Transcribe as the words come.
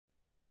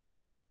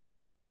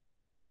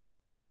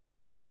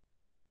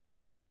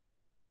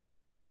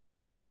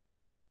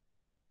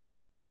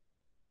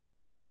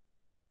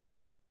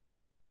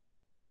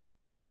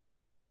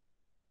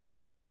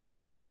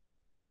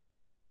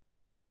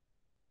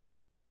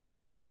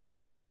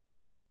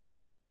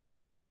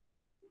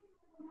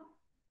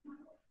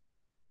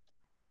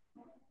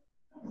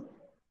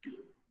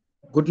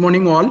Good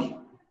morning,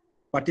 all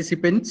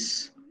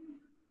participants.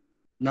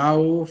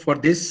 Now, for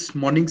this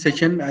morning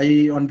session,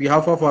 on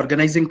behalf of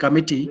organizing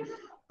committee,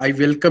 I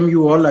welcome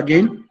you all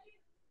again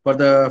for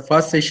the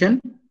first session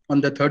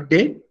on the third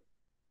day.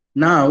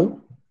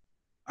 Now,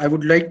 I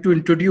would like to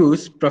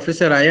introduce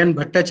Professor Ayan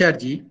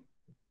Bhattacharjee,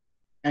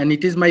 and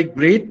it is my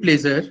great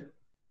pleasure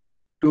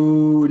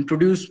to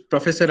introduce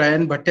Professor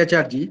Ayan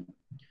Bhattacharjee.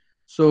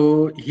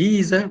 So,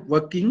 he is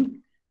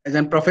working as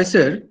a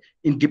professor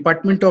in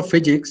Department of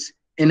Physics,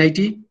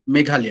 NIT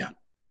Meghalaya.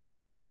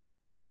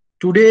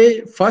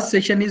 Today, first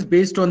session is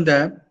based on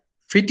the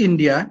Fit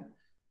India.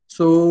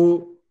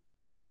 So,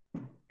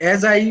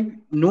 as I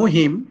know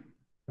him,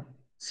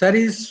 sir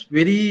is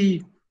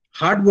very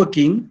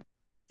hardworking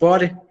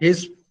for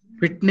his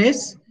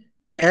fitness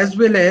as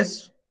well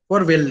as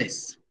for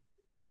wellness.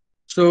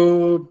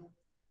 So,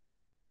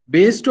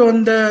 based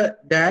on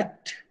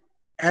that,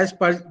 as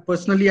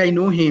personally I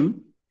know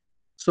him,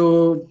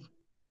 so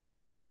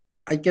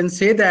I can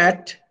say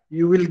that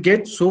you will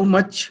get so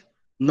much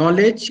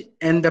knowledge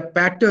and the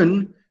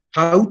pattern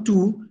how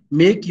to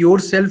make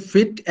yourself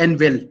fit and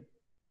well.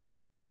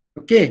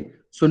 Okay,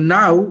 so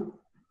now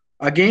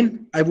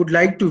again I would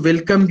like to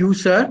welcome you,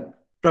 sir,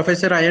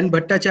 Professor Ayan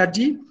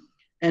Bhattacharjee,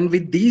 and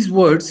with these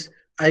words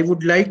I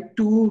would like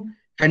to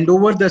hand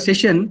over the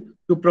session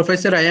to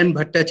Professor Ayan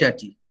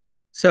Bhattacharjee.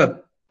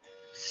 Sir.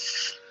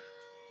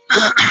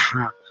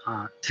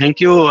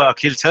 Thank you,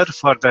 Akhil sir,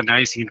 for the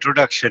nice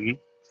introduction.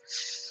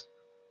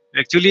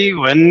 Actually,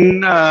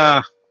 when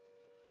Dr.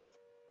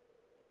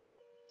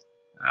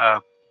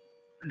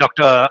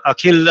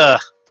 Akhil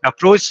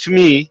approached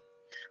me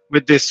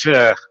with this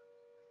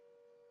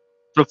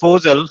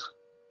proposal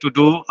to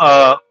do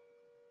a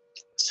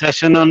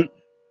session on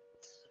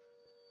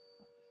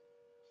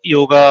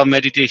yoga,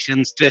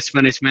 meditation, stress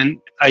management,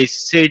 I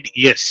said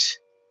yes.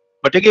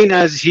 But again,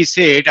 as he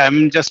said,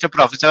 I'm just a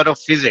professor of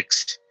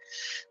physics.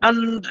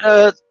 And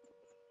I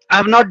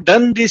have not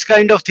done these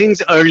kind of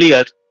things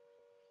earlier.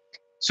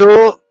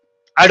 So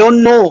I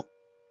don't know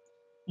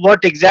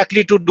what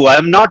exactly to do.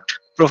 I'm not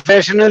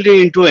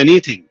professionally into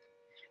anything.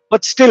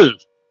 But still,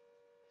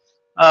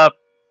 I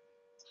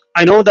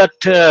know that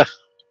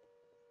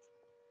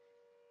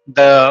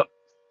the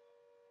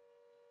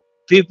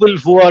people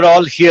who are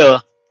all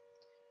here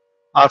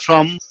are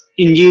from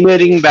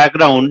engineering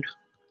background.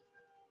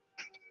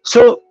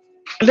 So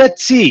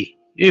let's see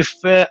if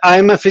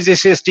I'm a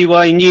physicist, you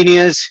are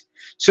engineers.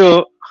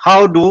 So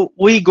how do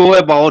we go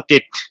about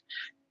it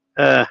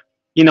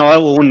in our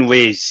own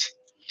ways?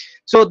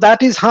 So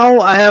that is how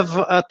I have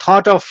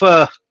thought of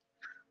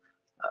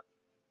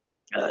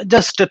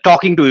just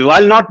talking to you.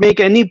 I'll not make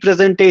any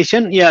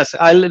presentation. Yes,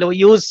 I'll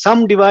use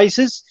some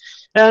devices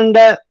and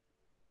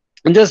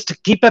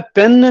just keep a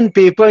pen and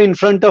paper in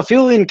front of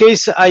you in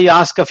case I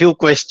ask a few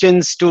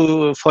questions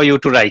for you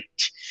to write.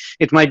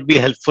 It might be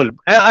helpful.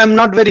 I'm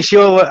not very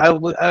sure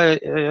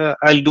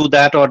I'll do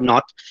that or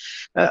not.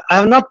 I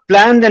have not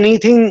planned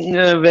anything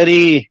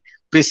very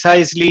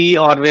precisely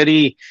or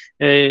very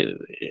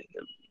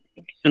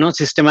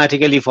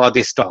systematically for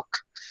this talk.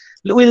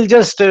 We'll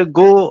just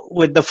go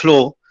with the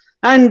flow.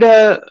 And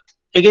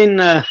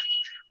again,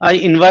 I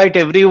invite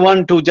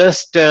everyone to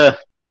just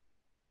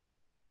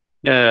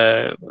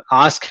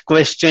ask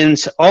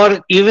questions or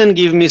even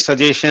give me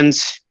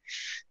suggestions,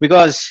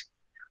 because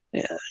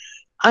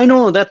I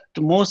know that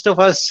most of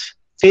us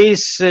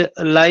face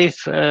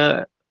life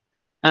and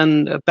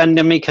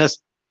pandemic has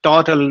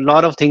taught a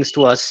lot of things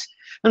to us.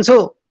 And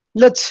so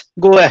let's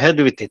go ahead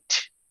with it.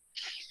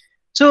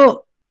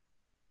 So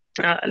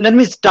let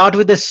me start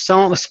with a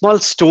small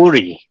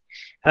story.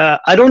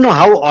 I don't know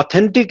how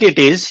authentic it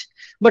is,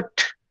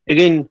 but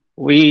again,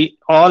 we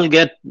all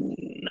get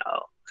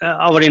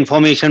our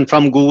information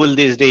from Google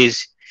these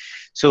days.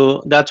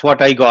 So that's what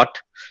I got.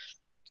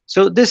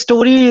 So this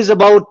story is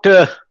about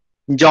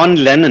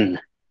John Lennon.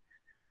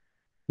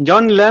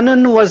 John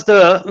Lennon was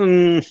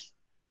the,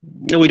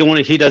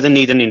 he doesn't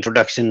need an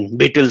introduction,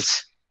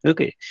 Beatles.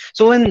 Okay.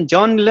 So when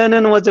John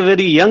Lennon was a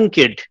very young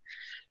kid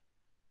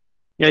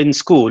in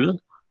school,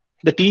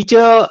 the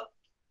teacher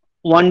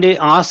one day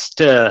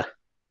asked all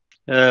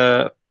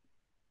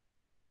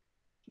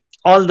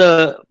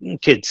the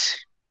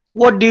kids,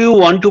 what do you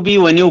want to be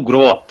when you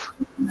grow up?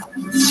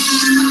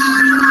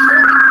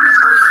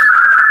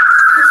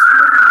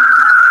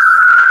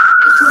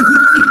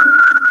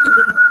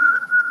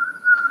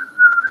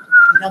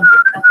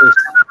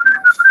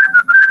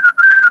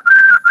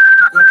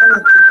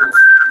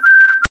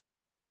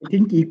 I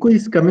think echo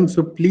is coming,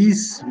 so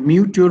please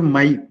mute your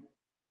mic.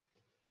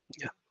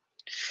 Yeah.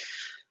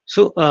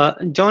 So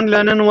John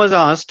Lennon was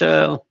asked,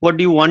 what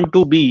do you want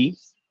to be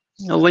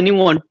when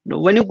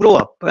you grow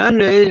up?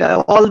 And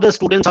all the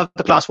students of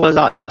the class was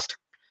asked,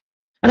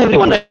 and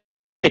everyone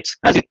writes,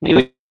 as in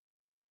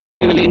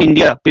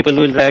India, people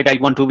will write, I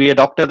want to be a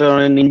doctor or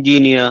an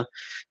engineer.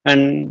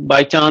 And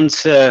by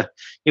chance,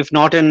 if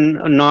not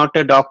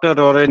a doctor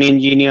or an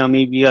engineer,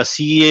 maybe a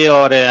CA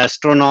or an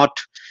astronaut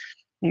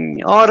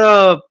or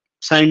a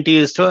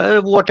scientist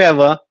or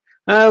whatever.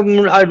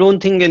 I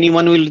don't think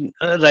anyone will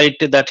write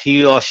that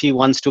he or she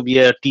wants to be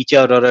a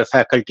teacher or a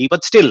faculty,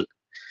 but still,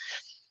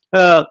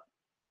 uh,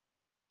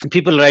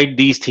 people write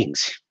these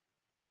things.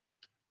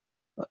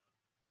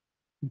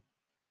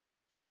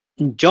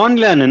 John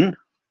Lennon,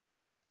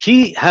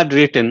 he had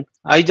written,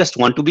 "I just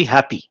want to be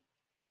happy."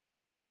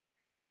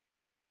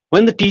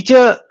 When the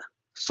teacher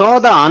saw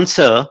the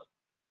answer,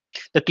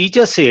 the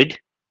teacher said,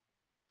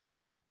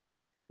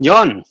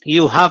 "John,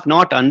 you have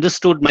not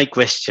understood my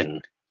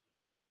question."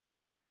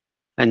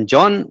 And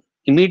John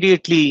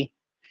immediately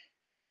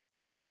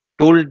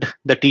told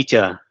the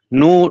teacher,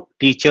 "No,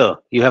 teacher,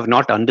 you have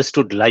not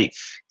understood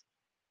life."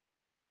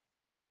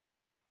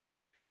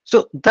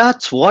 So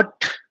that's what,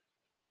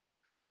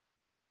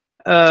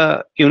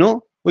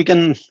 we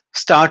can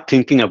start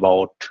thinking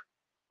about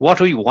what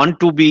we want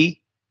to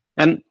be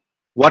and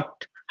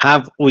what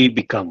have we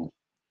become.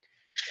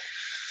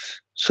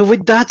 So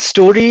with that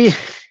story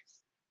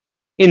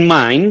in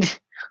mind,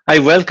 I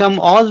welcome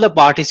all the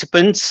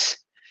participants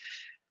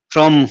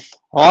from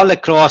all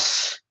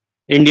across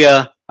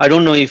India. I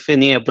don't know if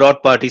any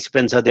abroad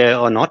participants are there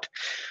or not,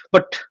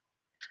 but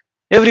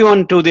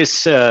everyone to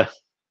this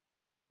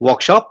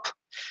workshop.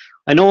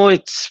 I know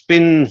it's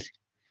been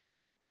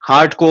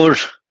hardcore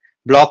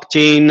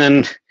blockchain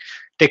and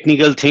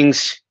technical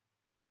things,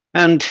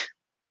 and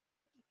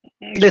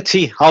let's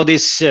see how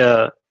this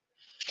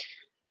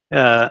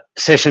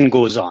session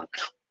goes on.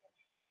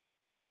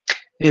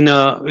 In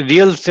a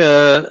real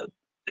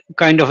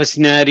kind of a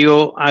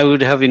scenario, I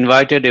would have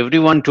invited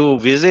everyone to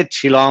visit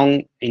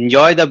Shillong,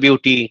 enjoy the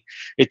beauty.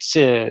 It's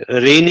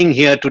raining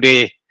here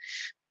today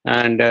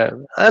and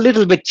a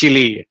little bit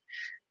chilly.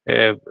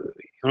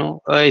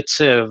 It's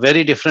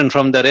very different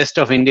from the rest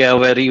of India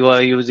where you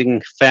are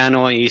using fan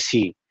or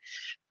AC.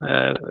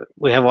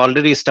 We have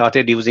already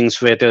started using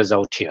sweaters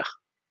out here.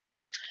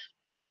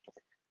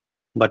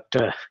 But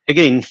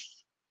again,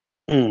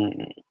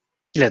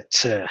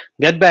 let's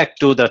get back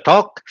to the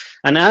talk.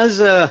 And as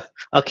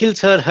Akhil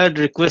sir had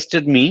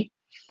requested me,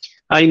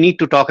 I need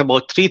to talk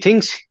about three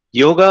things: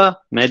 yoga,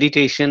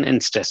 meditation,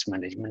 and stress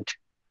management.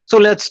 So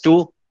let's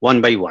do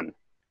one by one.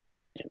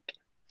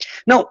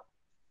 Now,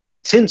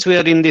 since we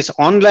are in this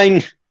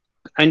online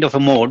kind of a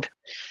mode,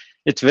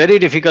 it's very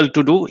difficult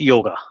to do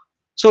yoga.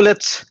 So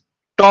let's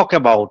talk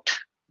about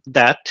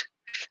that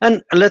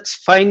and let's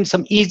find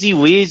some easy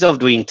ways of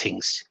doing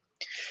things.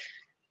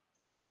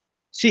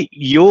 See,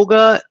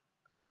 yoga,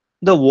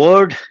 the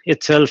word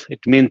itself, it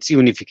means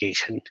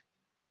unification,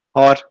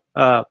 or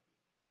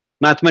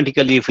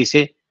mathematically, if we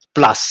say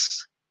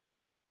plus.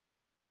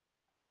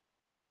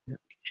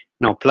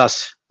 Now,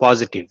 plus,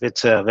 positive,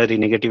 it's a very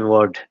negative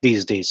word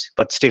these days,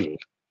 but still,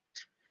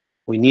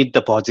 we need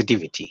the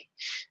positivity.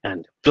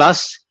 And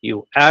plus,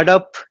 you add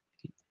up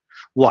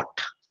what?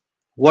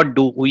 What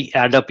do we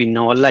add up in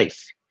our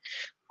life?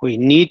 We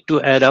need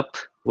to add up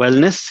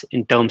wellness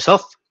in terms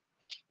of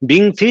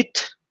being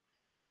fit,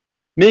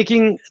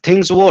 making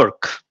things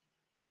work.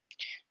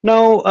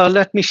 Now,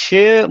 let me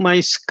share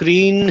my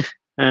screen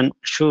and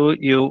show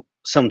you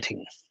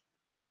something.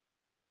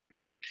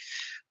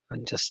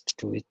 I'll just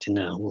do it in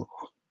a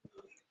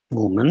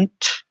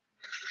moment.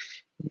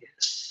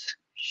 Yes,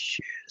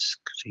 share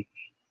screen.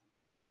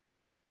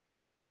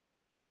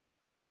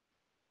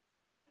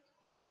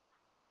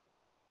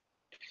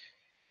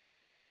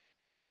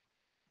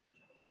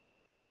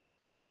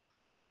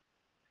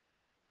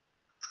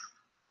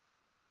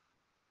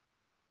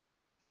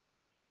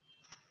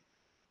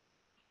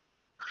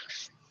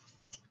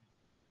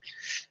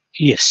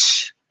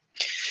 Yes.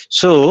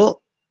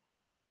 So,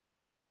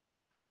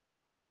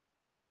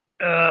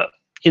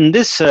 in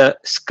this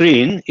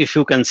screen, if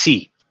you can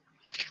see,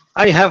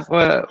 I have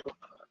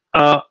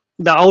the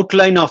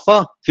outline of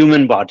a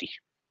human body.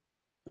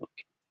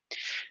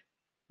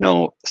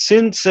 Now,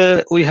 since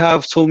we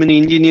have so many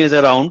engineers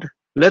around,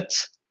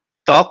 let's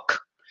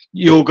talk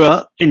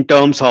yoga in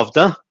terms of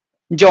the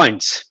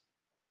joints.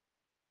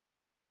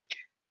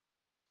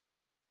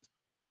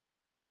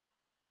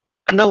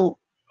 Now,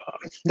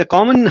 the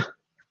common,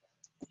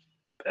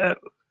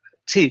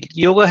 see,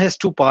 yoga has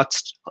two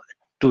parts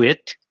to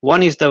it.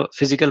 One is the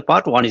physical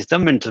part, one is the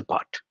mental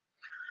part.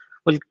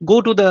 We'll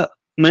go to the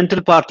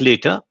mental part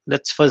later.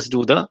 Let's first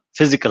do the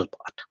physical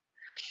part.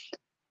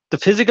 The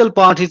physical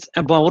part is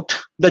about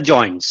the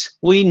joints.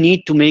 We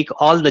need to make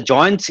all the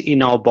joints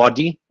in our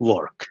body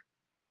work.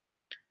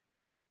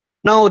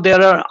 Now,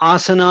 there are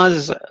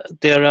asanas,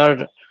 there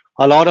are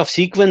a lot of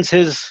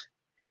sequences,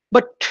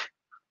 but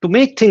to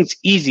make things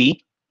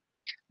easy,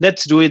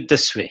 let's do it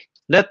this way.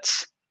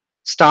 Let's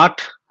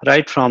start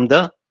right from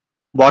the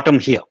bottom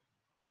here,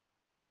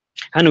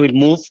 and we'll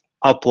move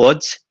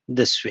upwards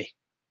this way.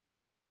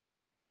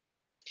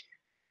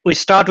 We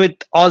start with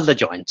all the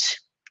joints.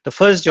 The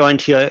first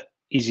joint here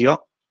is your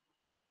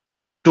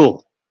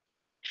toe.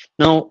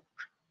 Now,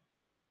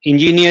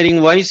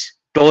 engineering wise,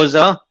 toes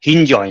are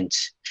hinge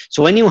joints.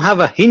 So when you have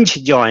a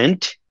hinge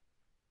joint,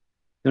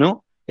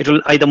 it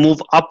will either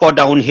move up or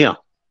down here.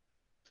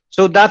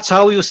 So that's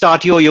how you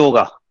start your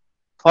yoga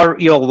or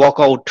your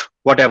workout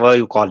whatever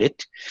you call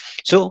it.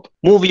 So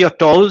move your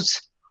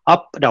toes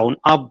up, down,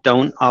 up,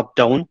 down, up,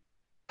 down,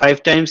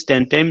 5 times,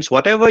 10 times,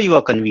 whatever you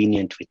are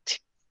convenient with.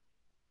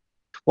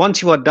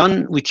 Once you are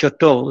done with your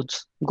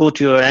toes, go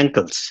to your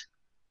ankles.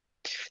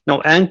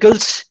 Now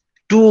ankles,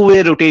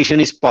 two-way rotation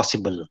is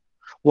possible.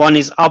 One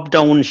is up,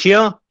 down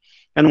here,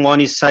 and one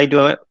is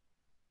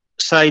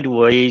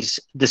sideways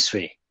this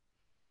way.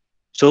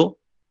 So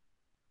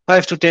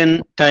 5 to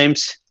 10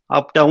 times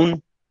up,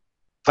 down,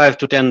 5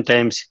 to 10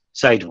 times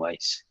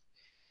sideways.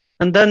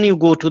 And then you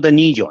go to the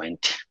knee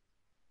joint.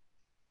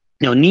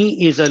 Now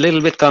knee is a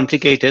little bit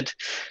complicated.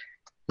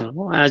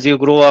 As you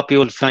grow up, you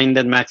will find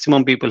that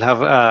maximum people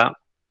have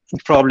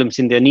problems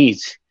in their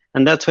knees.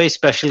 And that's why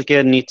special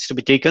care needs to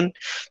be taken.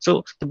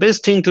 So the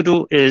best thing to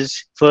do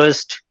is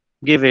first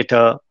give it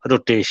a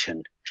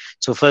rotation.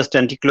 So first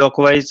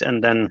anti-clockwise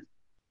and then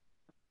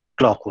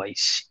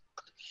clockwise.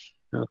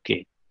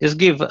 Okay, just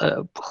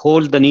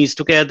hold the knees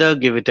together,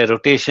 give it a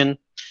rotation.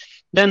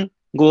 Then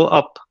go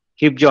up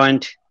hip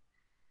joint.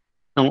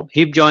 Now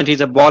hip joint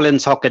is a ball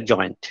and socket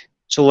joint.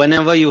 So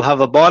whenever you have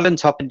a ball and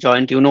socket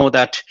joint, you know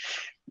that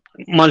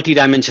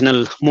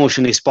multi-dimensional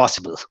motion is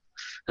possible.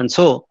 And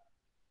so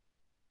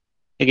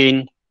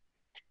again,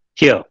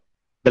 here,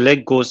 the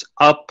leg goes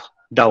up,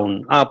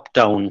 down, up,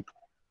 down.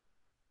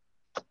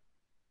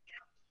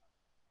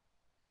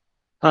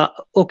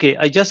 Okay,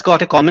 I just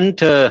got a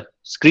comment.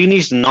 Screen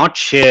is not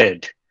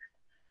shared.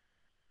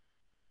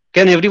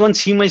 Can everyone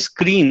see my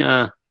screen?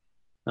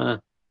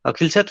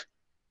 Akhil sir?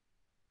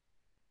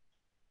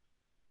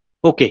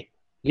 Okay,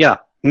 yeah,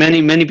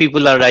 many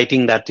people are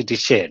writing that it is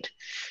shared.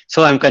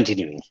 So I'm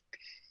continuing.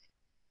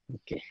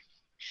 Okay,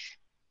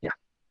 yeah.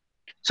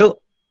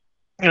 So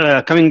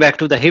coming back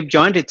to the hip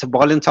joint, it's a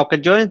ball and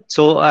socket joint.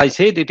 So I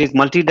said it is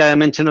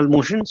multi-dimensional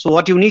motion. So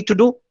what you need to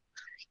do,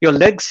 your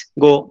legs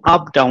go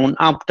up, down,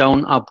 up,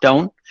 down, up,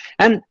 down.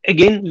 And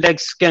again,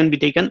 legs can be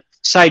taken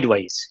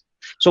sideways.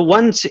 So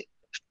once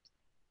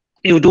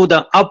you do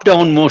the up,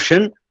 down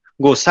motion,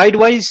 go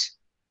sideways.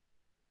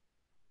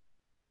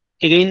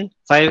 Again,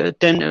 5,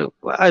 10,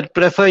 I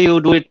prefer you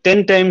do it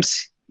 10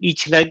 times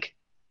each leg.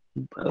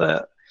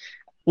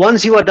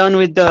 Once you are done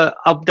with the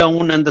up,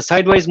 down and the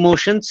sideways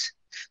motions,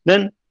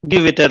 then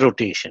give it a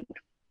rotation.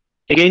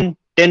 Again,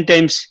 10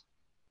 times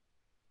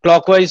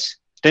clockwise,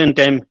 10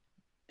 times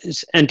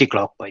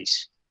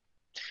anti-clockwise.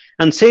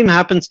 And same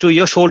happens to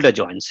your shoulder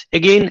joints.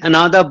 Again,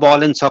 another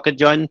ball and socket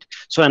joint.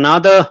 So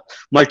another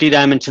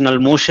multi-dimensional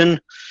motion.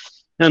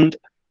 And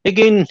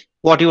again,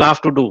 what you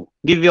have to do,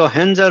 give your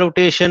hands a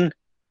rotation,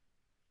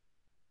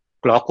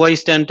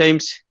 clockwise 10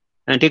 times,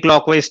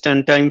 anti-clockwise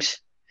 10 times,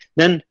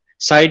 then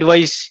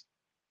sideways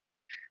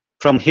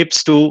from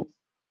hips to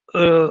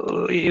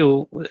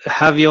you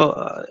have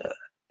your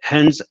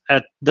hands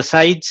at the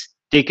sides,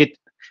 take it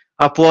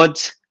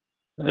upwards,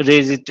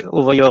 raise it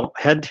over your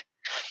head,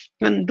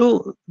 and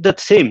do the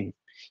same.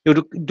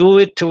 You do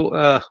it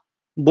to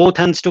both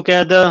hands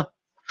together,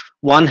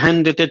 one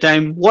hand at a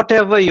time,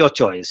 whatever your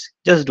choice,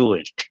 just do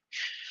it.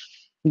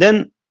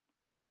 Then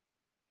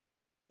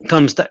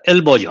comes the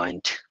elbow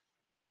joint.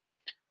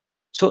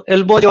 So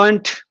elbow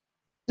joint,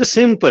 the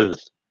simple,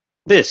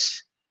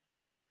 this.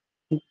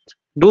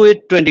 Do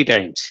it 20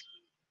 times.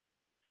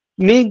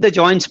 Make the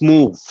joints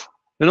move.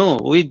 You know,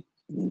 we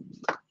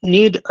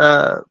need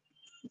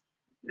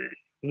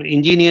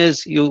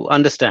engineers, you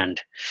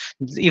understand.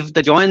 If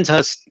the joints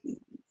are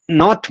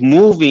not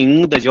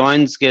moving, the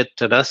joints get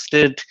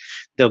rusted,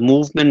 the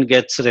movement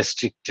gets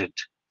restricted.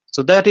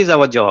 So that is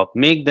our job,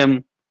 make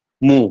them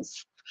move.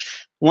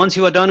 Once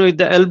you are done with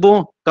the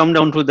elbow, come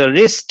down to the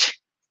wrist.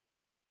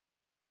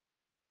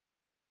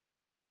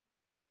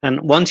 And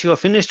once you are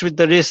finished with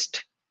the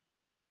wrist,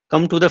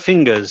 come to the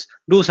fingers.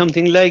 Do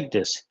something like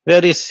this.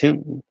 Very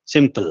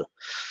simple.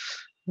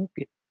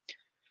 Okay.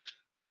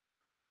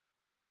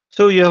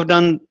 So you have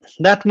done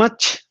that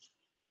much.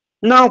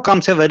 Now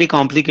comes a very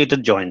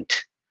complicated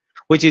joint,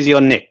 which is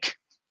your neck.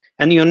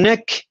 And your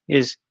neck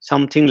is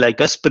something like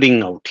a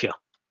spring out here.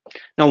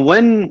 Now,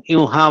 when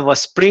you have a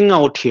spring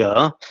out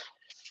here,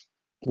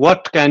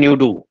 what can you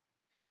do?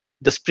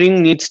 The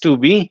spring needs to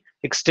be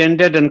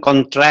extended and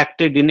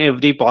contracted in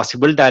every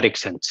possible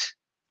directions.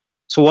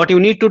 So what you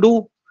need to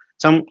do,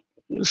 some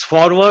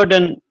forward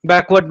and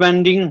backward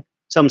bending,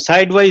 some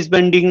sideways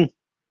bending,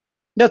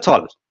 that's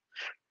all.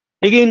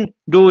 Again,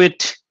 do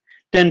it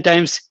 10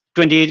 times,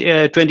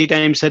 20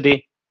 times a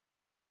day.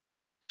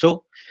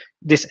 So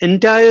this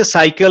entire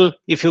cycle,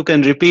 if you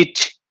can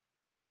repeat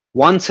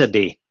once a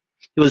day,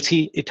 you will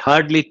see it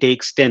hardly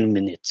takes 10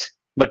 minutes,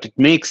 but it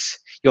makes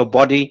your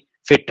body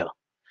fitter.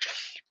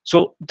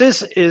 So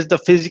this is the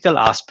physical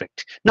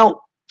aspect.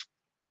 Now,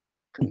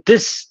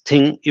 this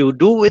thing you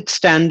do it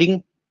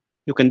standing,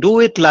 you can do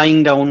it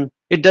lying down.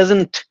 It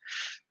doesn't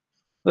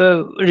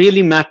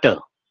really matter.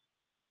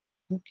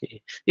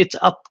 Okay, it's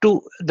up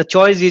to, the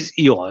choice is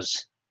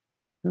yours.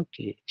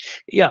 Okay,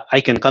 yeah, I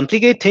can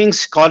complicate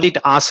things, call it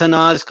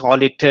asanas,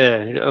 call it,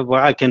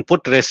 I can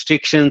put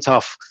restrictions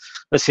of,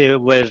 let's say,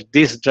 wear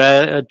this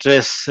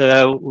dress,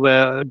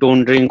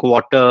 don't drink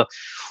water,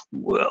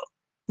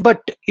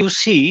 But you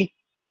see,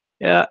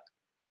 uh,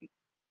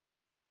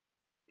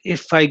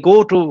 if I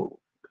go to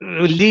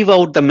leave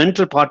out the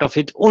mental part of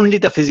it, only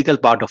the physical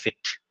part of it,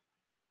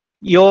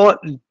 your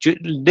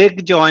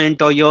leg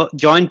joint or your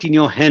joint in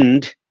your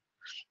hand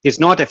is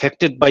not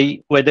affected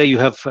by whether you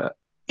have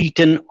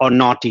eaten or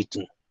not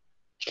eaten.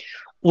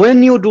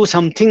 When you do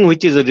something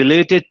which is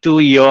related to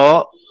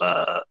your,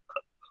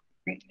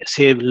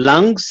 say,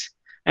 lungs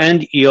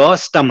and your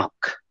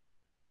stomach,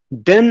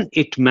 then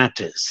it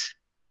matters.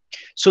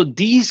 So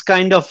these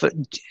kind of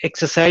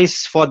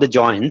exercise for the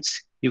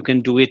joints, you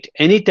can do it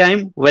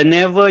anytime,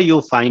 whenever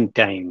you find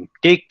time.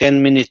 Take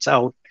 10 minutes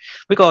out,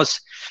 because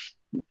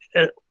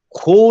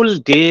whole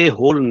day,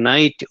 whole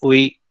night,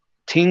 we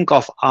think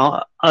of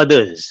our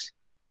others.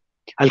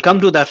 I'll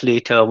come to that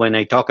later when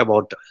I talk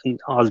about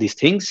all these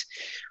things.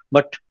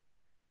 But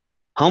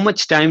how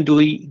much time do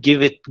we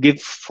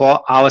give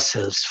for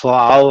ourselves, for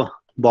our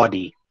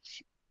body?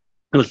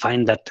 You'll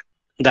find that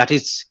that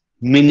is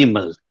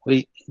minimal.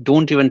 We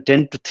don't even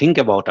tend to think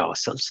about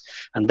ourselves.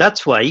 And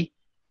that's why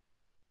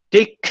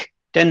take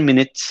 10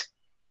 minutes,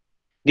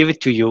 give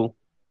it to you,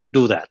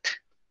 do that.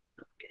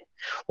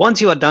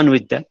 Once you are done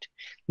with that,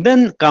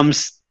 then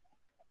comes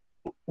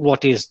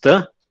what is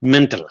the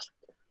mental.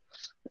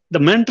 The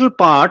mental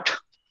part,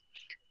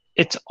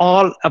 it's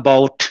all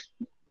about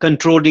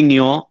controlling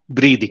your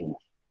breathing.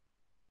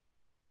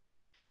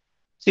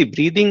 See,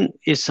 breathing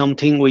is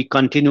something we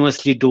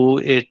continuously do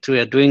it. We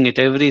are doing it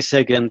every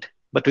second,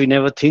 but we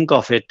never think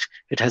of it.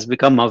 It has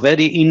become a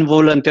very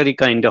involuntary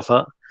kind of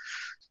a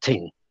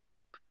thing.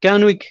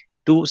 Can we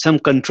do some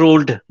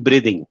controlled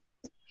breathing?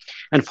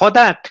 And for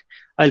that,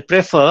 I'll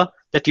prefer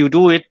that you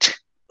do it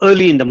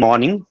early in the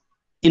morning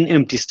in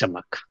empty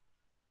stomach.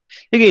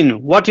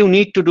 Again, what you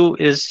need to do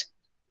is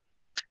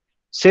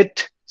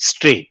sit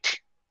straight.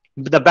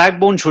 The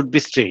backbone should be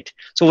straight.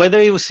 So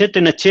whether you sit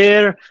in a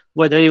chair,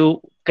 whether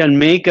you can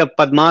make a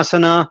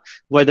Padmasana,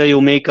 whether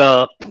you make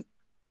a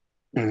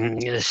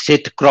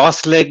sit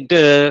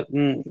cross-legged,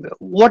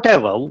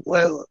 whatever.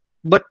 Well,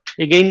 but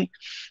again,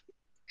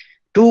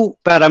 two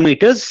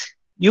parameters: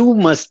 you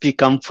must be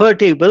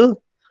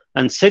comfortable,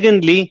 and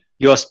secondly,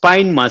 your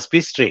spine must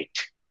be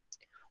straight.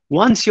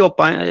 Once your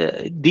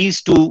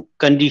these two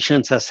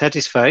conditions are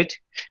satisfied,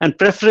 and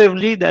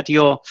preferably that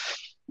your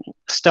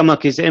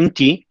stomach is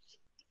empty,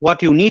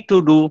 what you need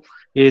to do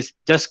is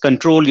just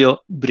control your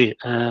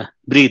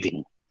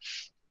breathing.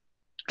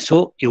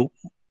 So you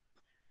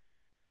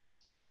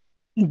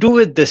do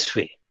it this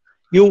way.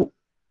 You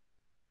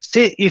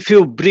say, if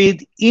you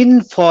breathe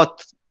in for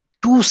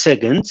 2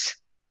 seconds,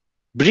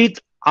 breathe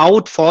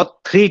out for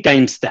 3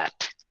 times that.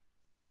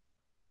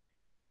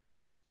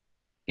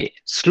 Okay.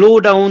 Slow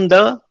down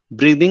the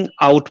breathing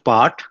out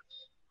part.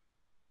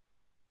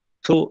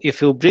 So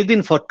if you breathe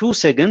in for 2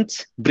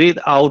 seconds, breathe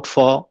out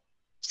for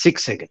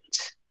 6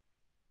 seconds.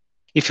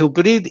 If you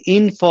breathe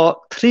in for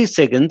 3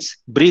 seconds,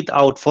 breathe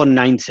out for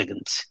 9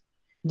 seconds.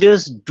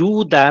 Just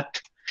do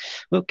that.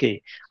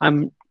 Okay,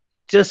 I'm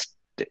just,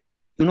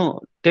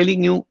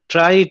 telling you,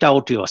 try it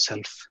out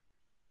yourself.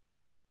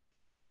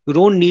 You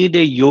don't need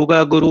a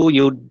yoga guru.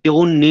 You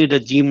don't need a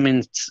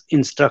gym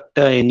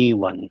instructor,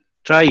 anyone.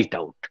 Try it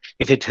out.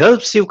 If it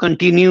helps you,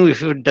 continue.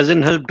 If it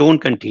doesn't help, don't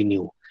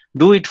continue.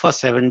 Do it for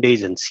 7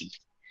 days and see.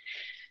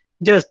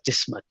 Just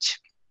this much.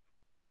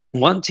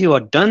 Once you are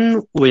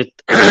done with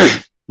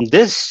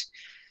this,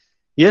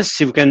 yes,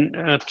 you can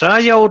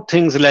try out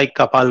things like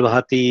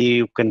Kapalbhati.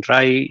 You can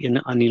try in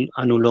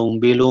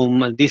Anulom,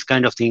 Belom, these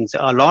kind of things.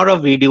 A lot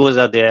of videos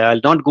are there. I'll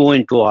not go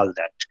into all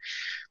that.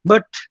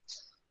 But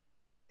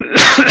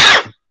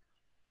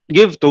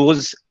give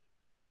those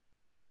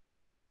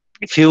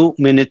few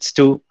minutes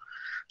to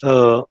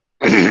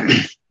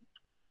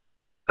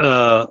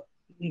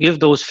give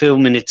those few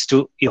minutes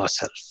to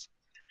yourself.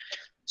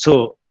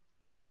 So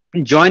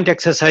joint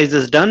exercise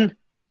is done.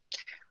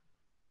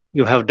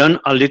 You have done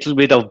a little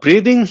bit of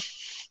breathing.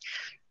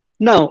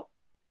 Now,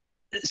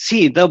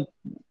 see,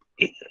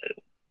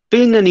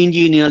 being an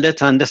engineer,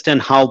 let's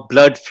understand how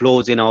blood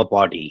flows in our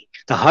body.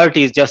 The heart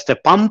is just a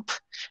pump.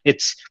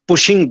 It's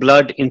pushing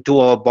blood into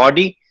our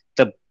body.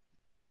 The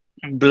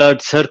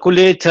blood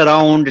circulates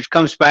around. It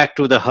comes back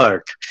to the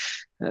heart.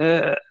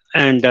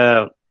 And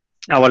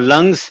our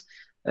lungs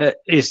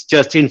is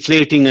just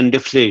inflating and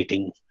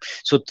deflating.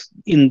 So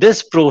in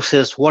this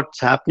process,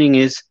 what's happening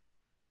is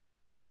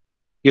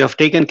you have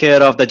taken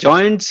care of the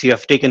joints, you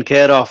have taken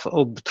care of,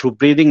 through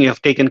breathing, you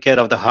have taken care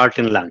of the heart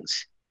and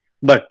lungs.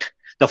 But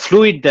the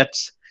fluid that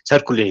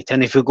circulates,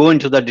 and if you go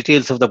into the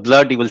details of the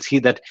blood, you will see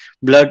that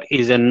blood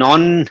is a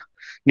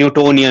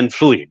non-Newtonian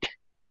fluid.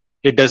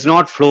 It does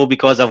not flow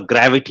because of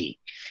gravity.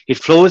 It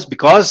flows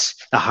because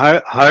the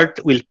heart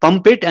will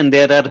pump it, and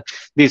there are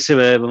these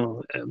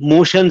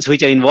motions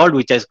which are involved,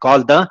 which is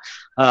called the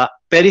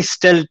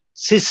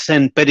peristalsis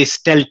and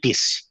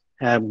peristaltis.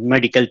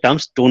 Medical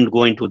terms, don't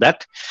go into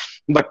that.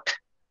 But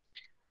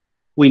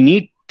we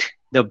need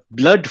the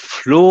blood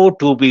flow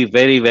to be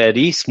very,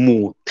 very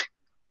smooth.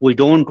 We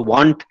don't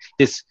want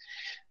this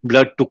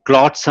blood to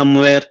clot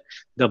somewhere,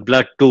 the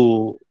blood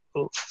to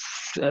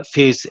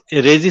face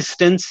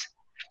resistance.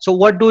 So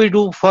what do we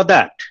do for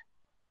that?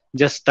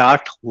 Just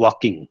start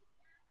walking.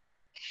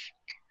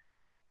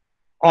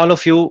 All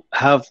of you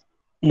have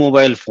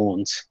mobile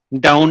phones.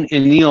 Down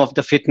any of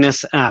the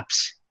fitness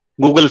apps.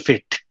 Google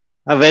Fit,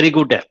 a very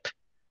good app.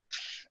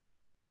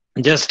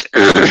 Just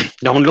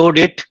download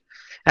it,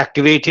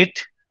 activate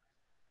it,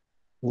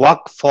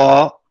 walk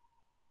for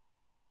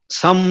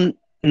some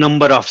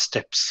number of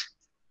steps.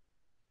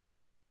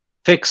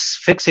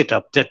 Fix it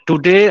up that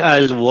today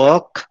I'll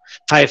walk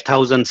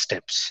 5,000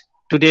 steps.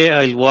 Today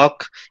I'll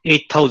walk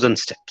 8,000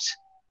 steps,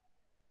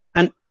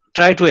 and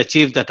try to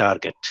achieve the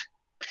target.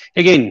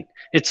 Again,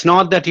 it's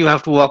not that you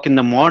have to walk in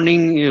the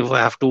morning, you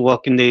have to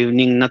walk in the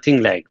evening,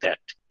 nothing like that.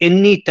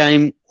 Any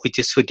time which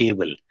is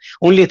suitable.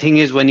 Only thing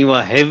is when you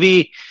are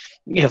heavy,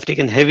 you have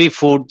taken heavy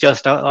food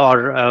just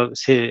or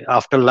say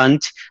after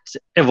lunch,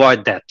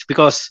 avoid that,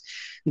 because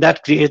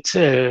that creates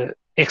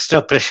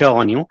extra pressure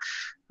on you.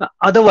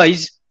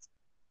 Otherwise,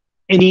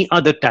 any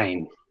other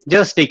time,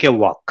 just take a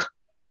walk.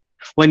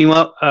 When you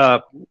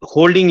are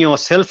holding your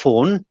cell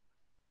phone,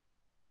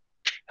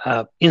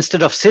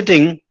 instead of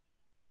sitting,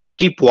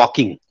 keep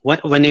walking.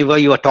 Whenever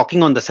you are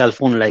talking on the cell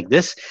phone like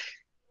this,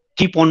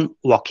 keep on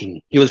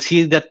walking. You will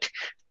see that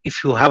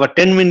if you have a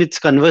 10 minutes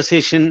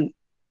conversation,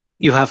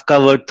 you have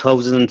covered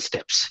 1,000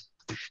 steps.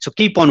 So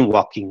keep on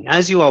walking.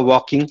 As you are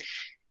walking,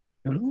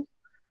 you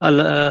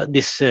know,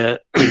 this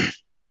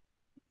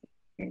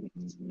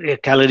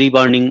calorie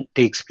burning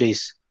takes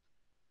place.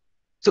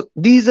 So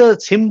these are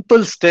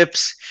simple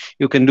steps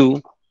you can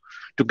do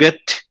to get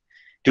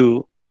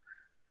to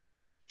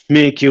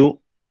make you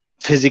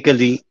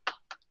physically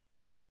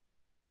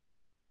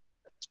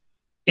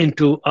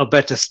into a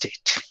better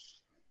state.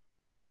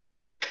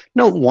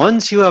 Now,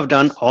 once you have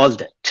done all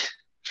that,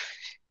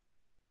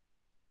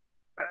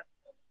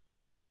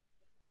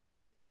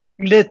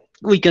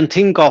 we can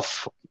think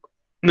of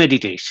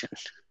meditation.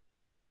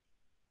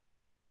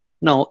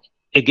 Now,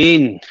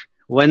 again,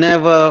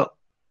 whenever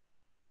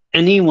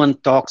anyone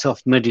talks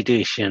of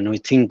meditation, we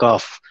think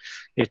of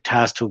it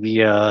has to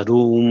be a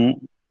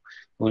room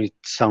with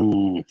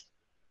some,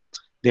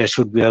 there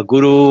should be a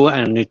guru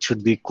and it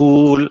should be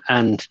cool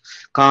and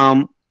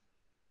calm.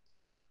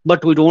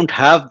 But we don't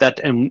have that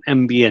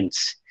ambience.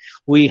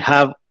 We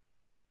have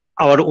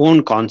our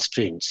own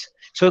constraints.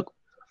 So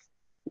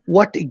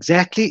what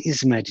exactly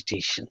is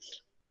meditation?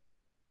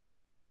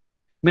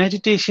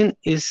 Meditation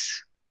is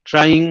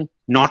trying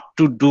not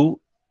to do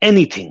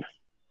anything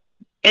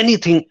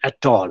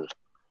at all.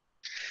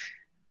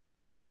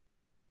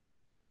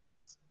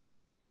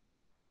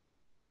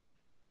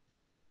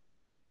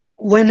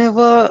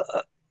 Whenever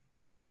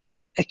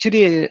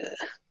actually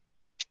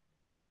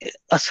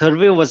a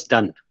survey was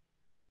done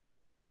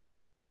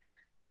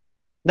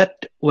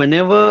that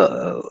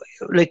whenever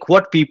like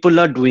what people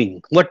are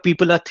doing, what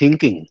people are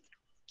thinking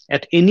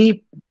at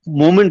any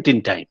moment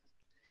in time,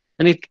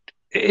 and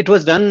it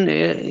was done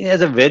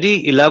as a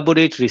very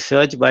elaborate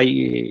research by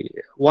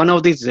one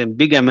of these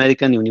big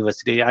American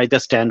universities, either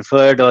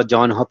Stanford or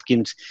John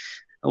Hopkins,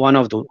 one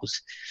of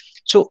those.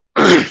 So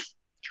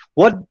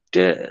what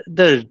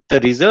the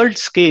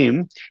results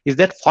came is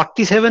that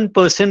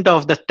 47%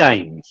 of the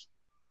time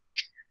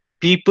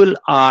people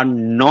are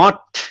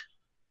not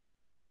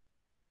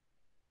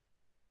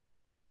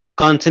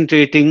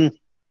concentrating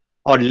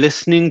or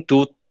listening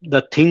to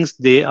the things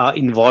they are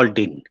involved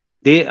in.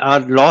 They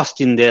are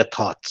lost in their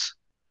thoughts.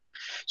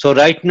 So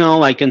right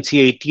now I can see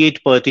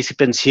 88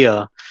 participants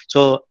here.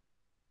 So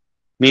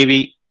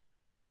maybe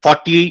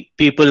 40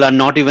 people are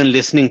not even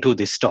listening to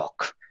this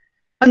talk.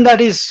 And that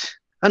is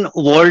an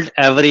world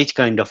average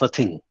kind of a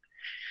thing.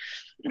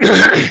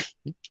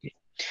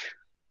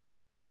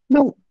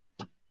 Now,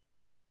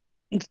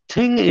 the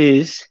thing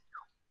is,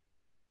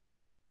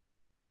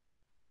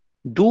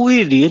 do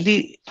we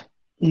really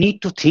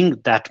need to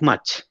think that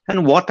much?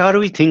 And what are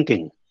we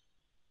thinking?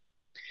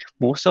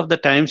 Most of the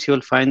times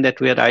you'll find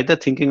that we are either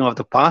thinking of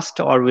the past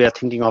or we are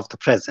thinking of the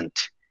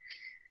present.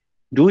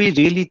 Do we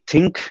really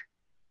think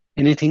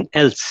anything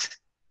else?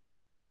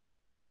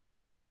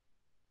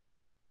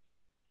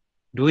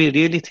 Do we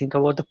really think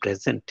about the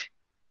present?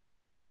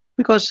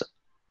 Because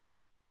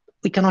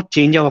we cannot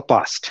change our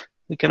past.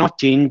 We cannot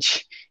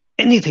change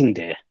anything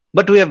there.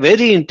 But we are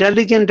very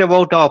intelligent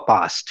about our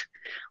past.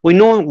 We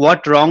know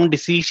what wrong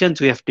decisions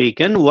we have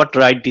taken, what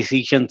right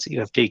decisions you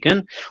have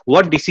taken,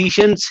 what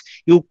decisions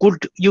you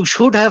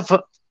should have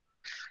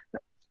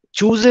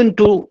chosen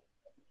to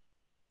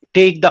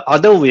take the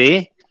other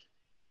way,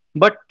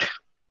 but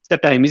the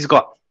time is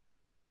gone.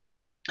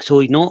 So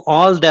we know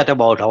all that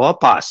about our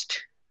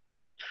past.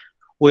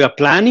 We are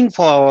planning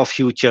for our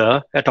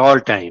future at all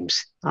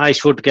times. I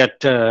should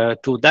get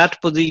to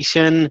that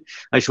position.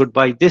 I should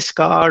buy this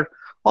car.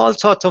 All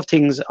sorts of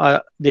things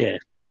are there.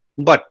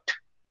 But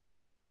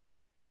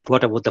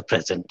what about the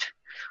present?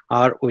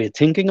 Are we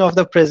thinking of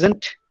the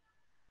present?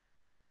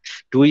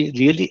 Do we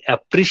really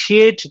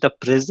appreciate the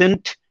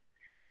present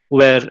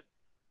where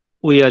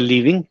we are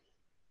living?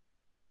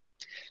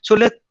 So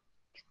let's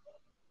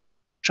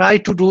try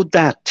to do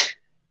that.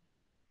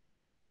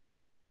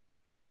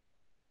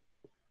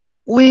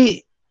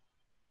 we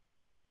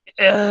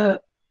uh,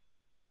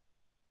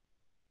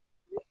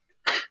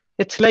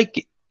 it's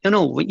like,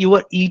 you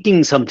are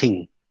eating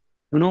something,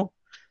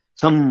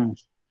 some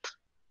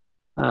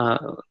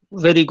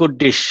very good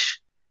dish,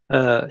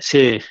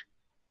 say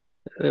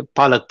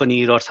palak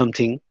paneer or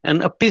something,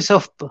 and a piece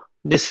of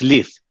this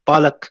leaf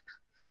palak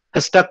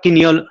has stuck in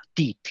your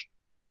teeth,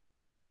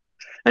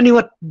 and you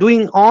are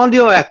doing all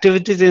your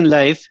activities in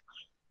life,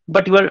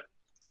 but you are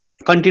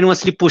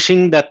continuously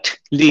pushing that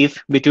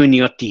leaf between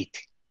your teeth.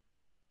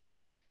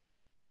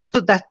 So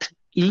that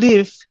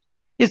leaf,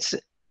 it's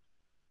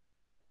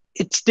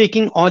it's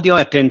taking all your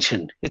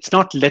attention. It's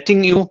not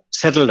letting you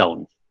settle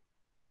down.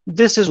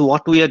 This is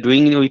what we are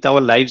doing with our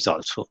lives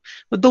also.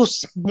 But those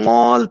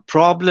small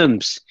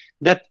problems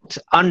that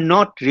are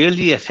not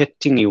really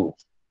affecting you,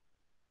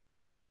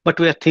 but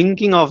we are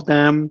thinking of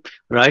them,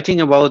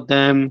 writing about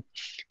them,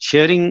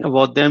 sharing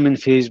about them in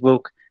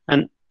Facebook,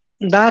 and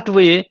that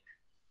way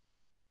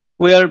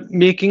we are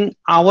making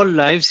our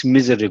lives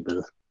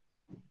miserable.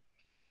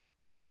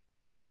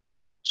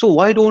 So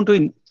why don't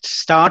we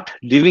start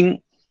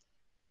living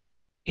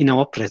in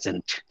our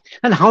present?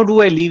 And how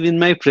do I live in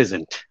my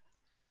present?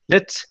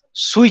 Let's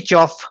switch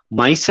off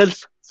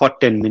myself for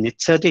 10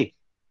 minutes a day.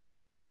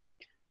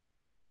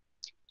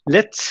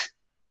 Let's,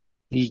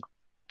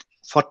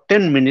 for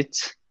 10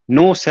 minutes,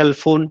 no cell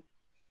phone,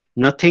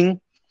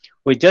 nothing.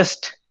 We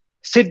just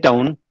sit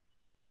down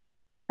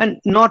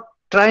and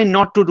try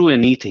not to do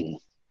anything.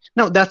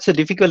 Now, that's a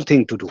difficult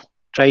thing to do,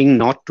 trying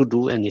not to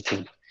do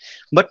anything.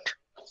 But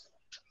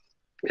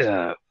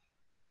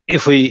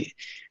if we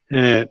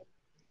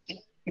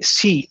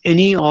see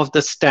any of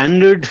the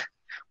standard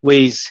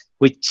ways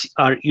which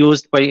are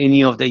used by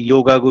any of the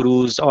yoga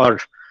gurus or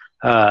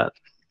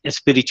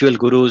spiritual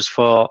gurus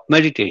for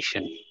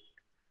meditation,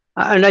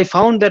 and I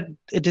found that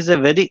it is a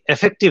very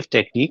effective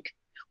technique,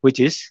 which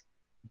is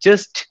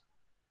just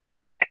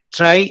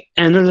try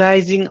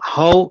analyzing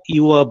how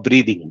you are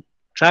breathing.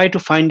 Try to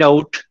find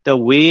out the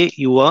way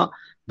you are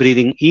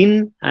breathing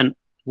in and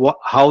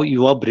how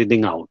you are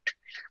breathing out.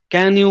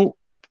 Can you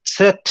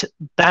set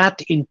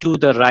that into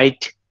the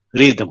right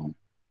rhythm?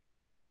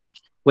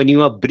 When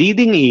you are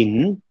breathing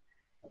in,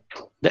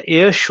 the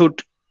air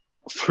should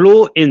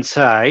flow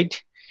inside,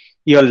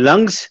 your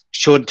lungs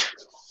should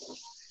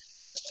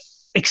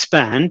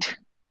expand,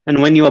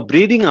 and when you are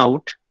breathing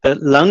out, the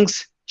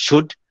lungs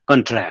should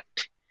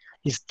contract.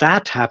 Is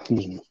that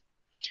happening?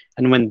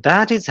 And when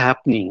that is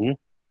happening,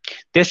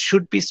 there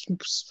should be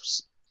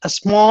a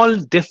small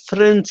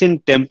difference in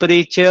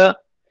temperature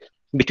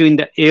between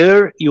the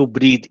air you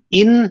breathe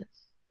in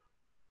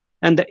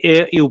and the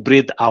air you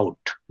breathe out,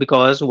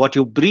 because what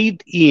you breathe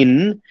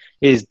in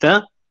is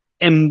the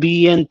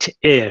ambient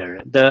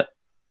air, the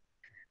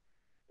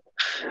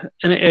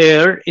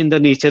air in the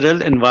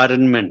natural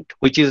environment,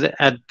 which is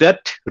at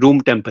that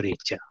room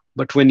temperature.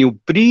 But when you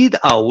breathe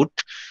out,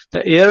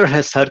 the air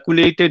has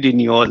circulated in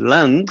your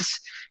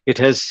lungs, it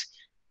has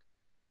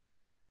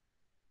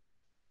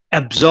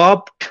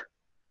absorbed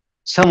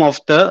some of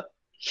the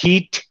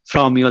heat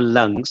from your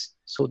lungs,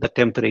 so the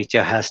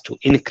temperature has to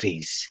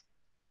increase.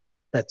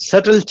 That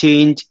subtle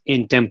change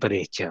in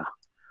temperature.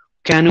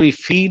 Can we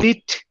feel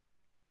it?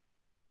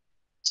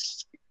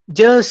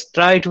 Just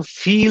try to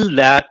feel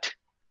that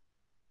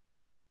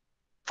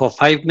for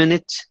 5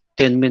 minutes,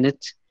 10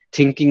 minutes,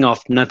 thinking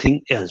of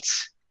nothing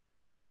else.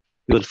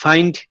 You will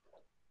find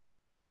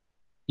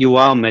you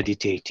are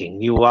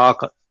meditating. You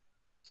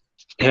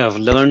have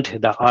learned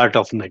the art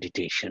of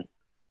meditation.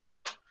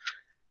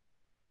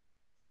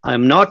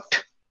 I'm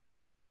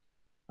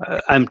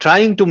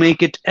trying to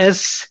make it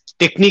as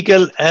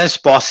technical as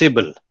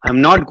possible.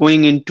 I'm not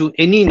going into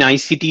any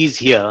niceties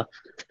here,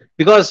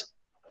 because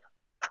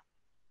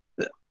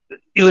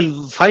you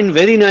will find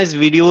very nice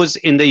videos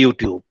in the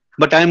YouTube.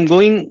 But I'm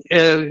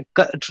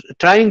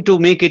trying to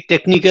make it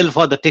technical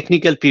for the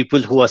technical people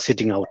who are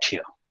sitting out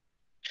here.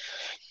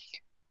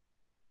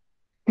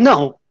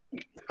 Now,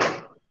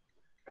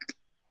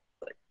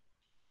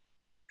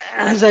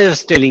 as I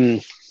was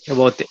telling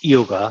about the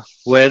yoga,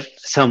 where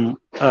some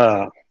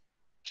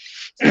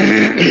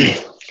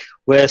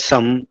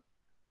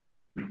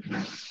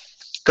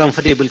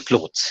comfortable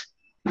clothes.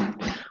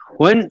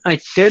 When I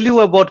tell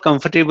you about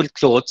comfortable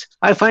clothes,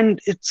 I find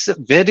it's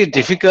very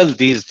difficult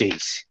these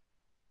days.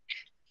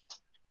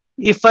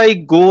 If I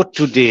go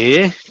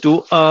today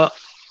to a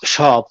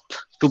shop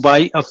to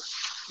buy a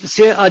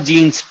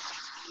jeans,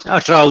 a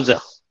trouser,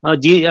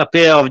 a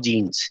pair of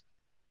jeans,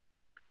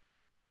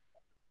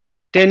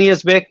 10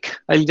 years back,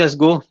 I'll just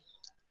go,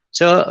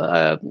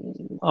 sir,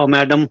 or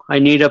madam, I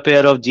need a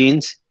pair of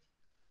jeans.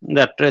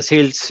 That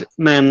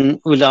salesman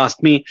will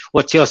ask me,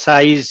 what's your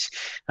size?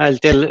 I'll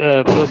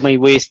tell my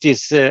waist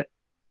is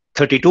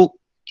 32.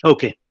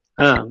 Okay,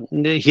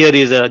 here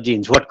is a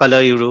jeans. What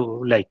color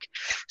you like?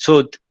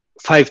 So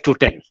 5 to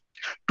 10.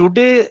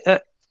 Today,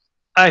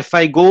 if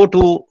I go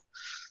to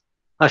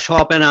a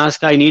shop and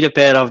ask, I need a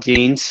pair of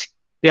jeans,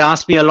 they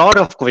ask me a lot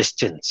of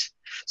questions.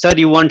 Sir,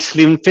 you want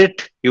slim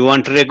fit? You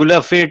want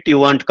regular fit? You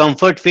want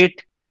comfort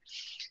fit?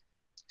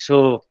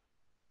 So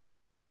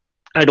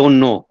I don't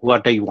know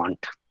what I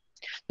want.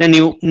 Then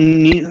you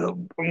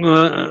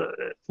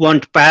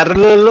want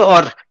parallel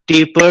or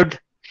tapered.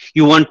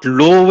 You want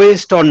low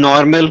waist or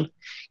normal.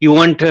 You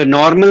want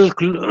normal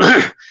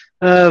fabric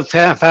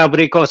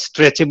or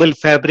stretchable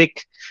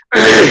fabric.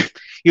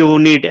 You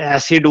need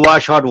acid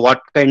wash or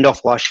what kind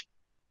of wash.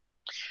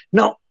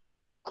 Now,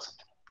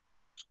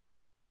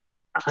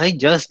 I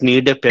just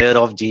need a pair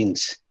of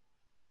jeans.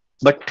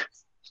 But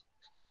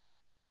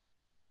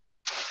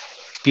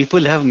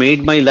people have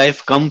made my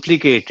life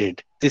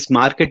complicated. This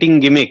marketing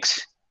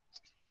gimmicks.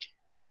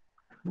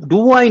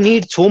 Do I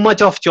need so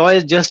much of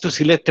choice just to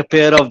select a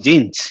pair of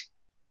jeans?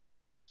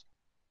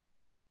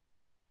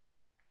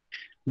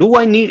 Do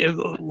I need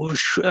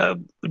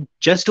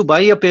just to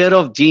buy a pair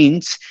of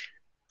jeans?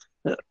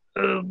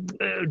 Uh,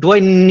 do I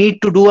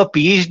need to do a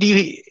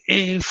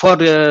PhD for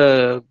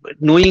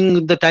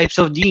knowing the types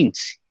of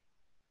jeans?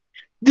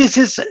 This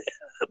is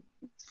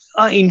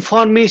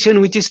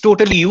information which is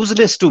totally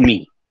useless to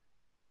me.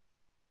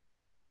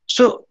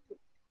 So,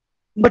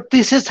 but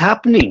this is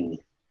happening.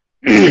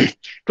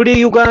 Today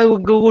you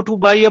go to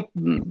buy a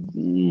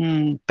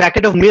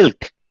packet of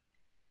milk,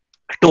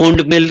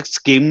 toned milk,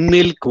 skim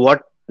milk,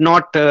 what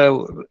not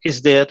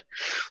is there.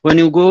 When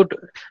you go to,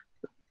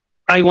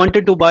 I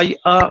wanted to buy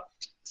a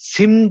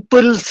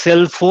simple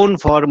cell phone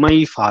for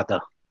my father.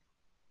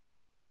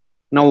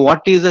 Now,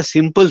 what is a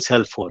simple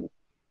cell phone?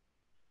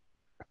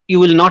 You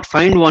will not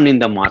find one in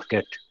the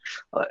market.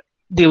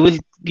 They will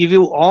give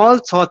you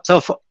all sorts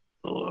of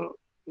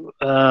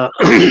uh,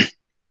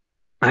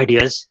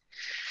 ideas.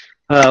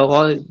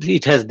 Well,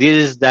 it has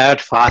this,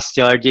 that, fast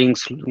charging,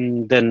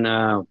 then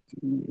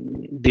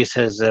this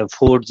has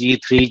 4G,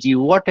 3G,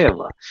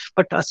 whatever.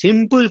 But a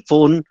simple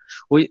phone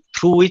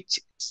through which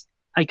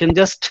I can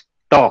just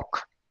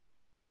talk.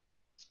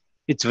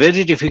 It's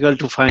very difficult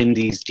to find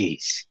these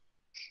days.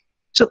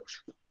 So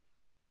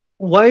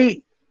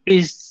why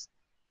is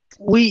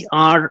we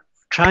are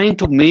trying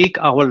to make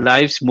our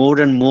lives more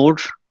and more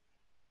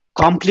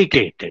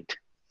complicated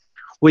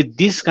with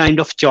this kind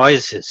of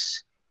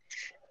choices?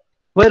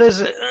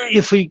 Whereas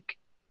if we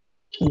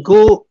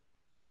go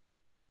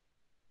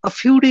a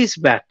few days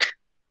back,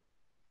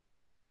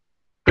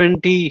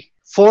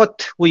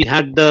 24th, we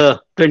had the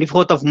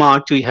 24th of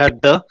March, we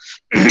had the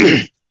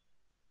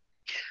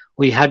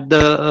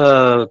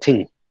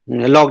thing,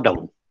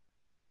 lockdown.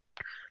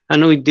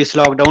 And with this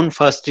lockdown,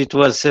 first it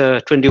was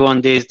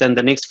 21 days, then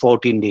the next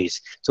 14 days.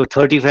 So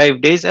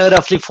 35 days,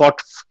 roughly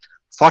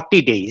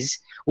 40 days,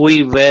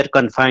 we were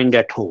confined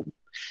at home.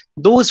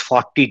 Those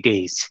 40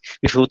 days,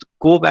 if you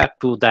go back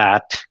to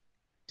that,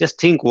 just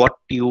think what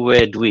you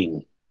were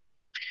doing.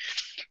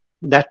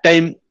 That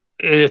time,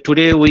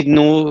 today we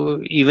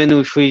know, even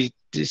if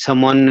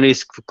someone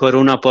is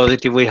corona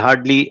positive, we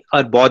hardly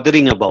are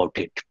bothering about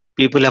it.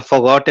 People have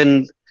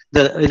forgotten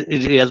the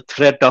real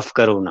threat of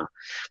corona.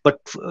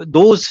 But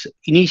those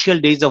initial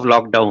days of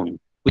lockdown,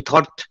 we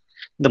thought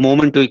the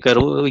moment we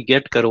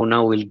get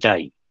corona, we'll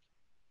die.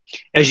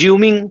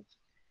 Assuming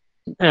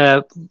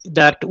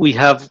that we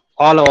have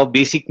all our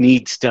basic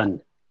needs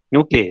done.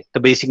 Okay, the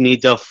basic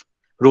needs of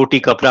roti,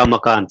 kapra,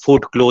 makan,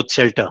 food, clothes,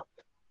 shelter.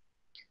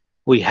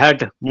 We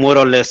had more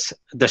or less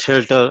the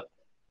shelter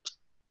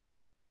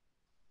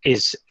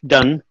is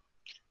done.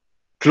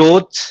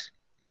 Clothes,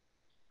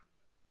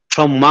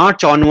 from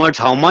March onwards,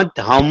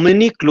 how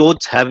many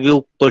clothes have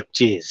you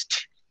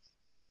purchased?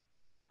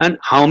 And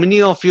how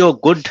many of your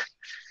good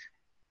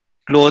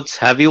clothes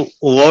have you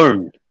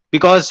worn?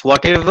 Because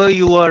whatever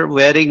you are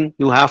wearing,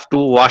 you have to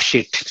wash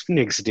it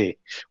next day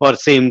or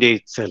same day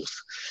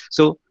itself.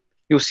 So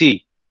you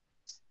see,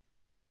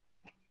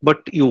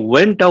 but you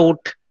went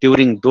out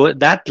during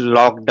that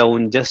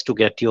lockdown just to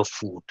get your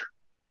food.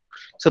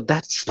 So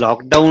that's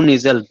lockdown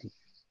is a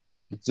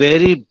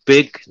very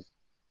big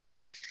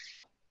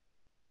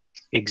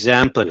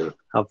example,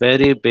 a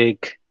very big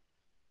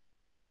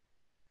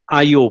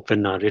eye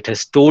opener. It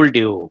has told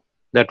you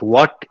that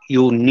what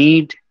you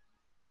need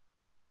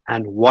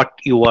and what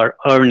you are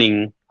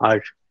earning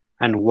are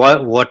and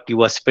what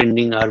you are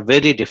spending are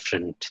very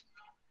different.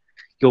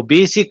 Your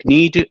basic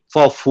need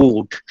for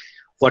food,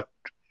 what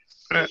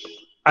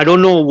I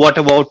don't know what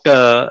about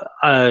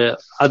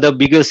other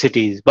bigger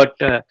cities, but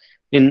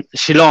in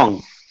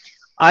Shillong,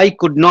 I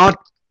could not,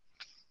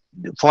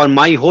 for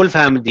my whole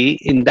family,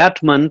 in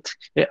that month,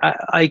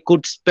 I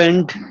could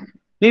spend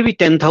maybe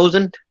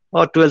 10,000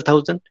 or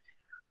 12,000.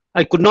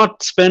 I could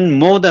not spend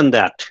more than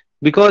that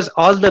because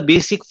all the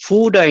basic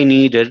food I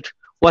needed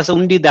was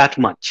only that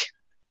much.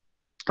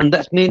 And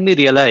that made me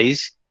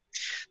realize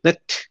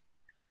that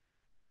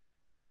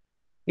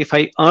if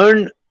I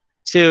earn,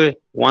 say,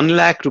 1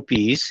 lakh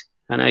rupees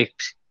and I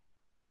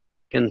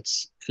can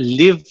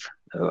live,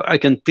 I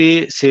can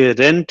pay, say,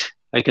 rent,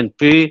 I can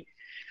pay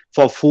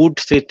for food,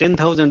 say,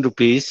 10,000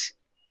 rupees,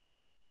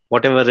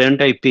 whatever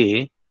rent I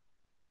pay,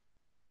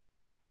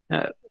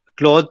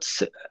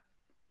 clothes,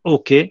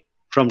 okay,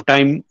 from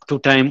time to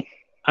time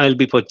I'll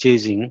be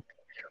purchasing,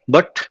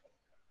 but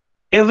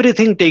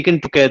everything taken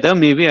together,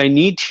 maybe I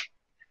need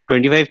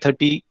 25,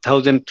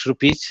 30,000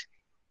 rupees,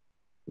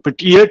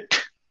 but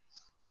yet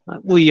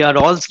We are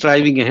all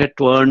striving ahead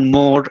to earn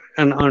more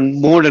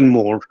and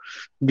more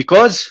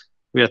because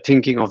we are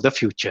thinking of the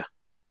future.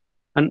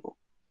 And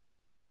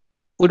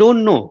we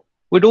don't know.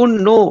 We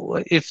don't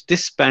know if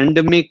this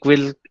pandemic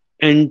will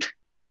end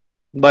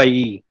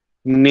by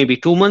maybe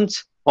 2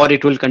 months, or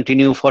it will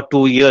continue for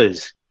 2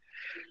 years,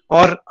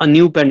 or a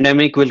new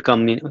pandemic will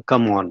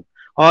come on,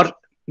 or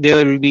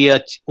there will be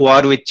a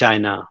war with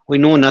China. We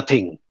know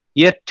nothing.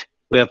 Yet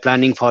we are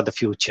planning for the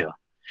future.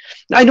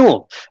 I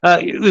know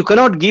you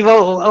cannot give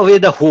away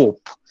the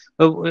hope.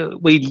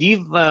 We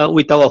live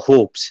with our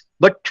hopes,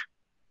 but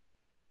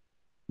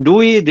do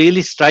we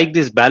really strike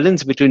this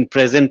balance between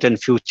present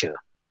and future?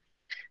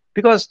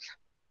 Because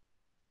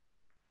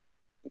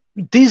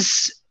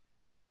this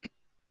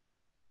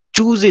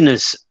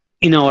choosiness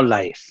in our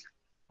life,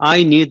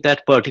 I need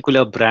that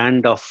particular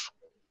brand of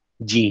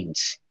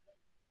jeans.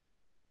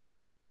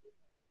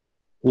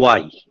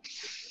 Why?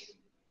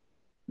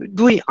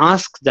 Do we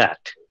ask that?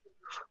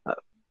 Uh,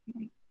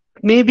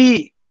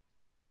 Maybe,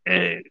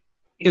 uh,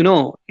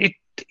 it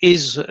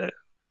is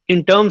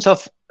in terms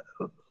of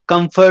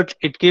comfort,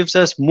 it gives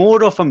us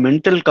more of a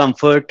mental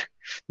comfort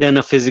than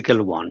a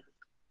physical one.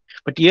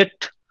 But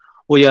yet,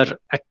 we are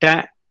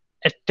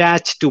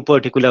attached to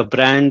particular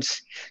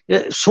brands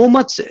so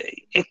much.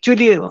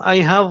 Actually, I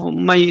have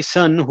my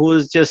son who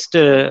is just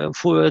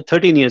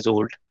 13 years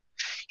old.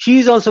 He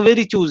is also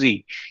very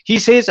choosy. He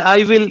says,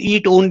 I will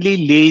eat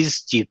only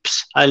Lay's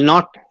chips. I'll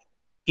not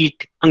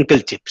eat Uncle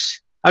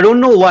chips. I don't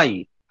know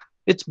why.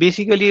 It's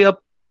basically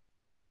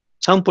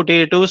some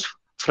potatoes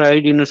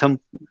fried in some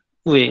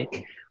way.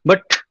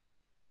 But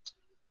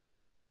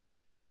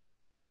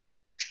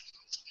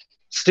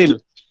still,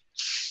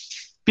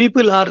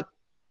 people are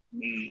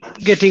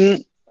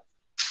getting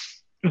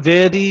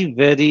very,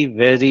 very,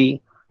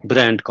 very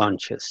brand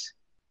conscious.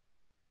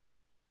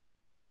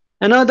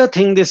 Another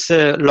thing this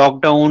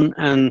lockdown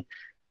and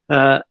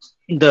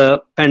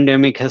the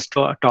pandemic has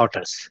taught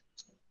us.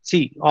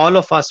 See, all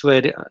of us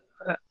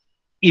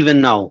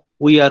even now,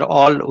 we are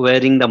all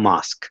wearing the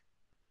mask.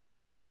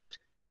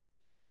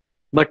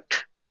 But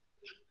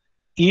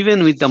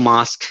even with the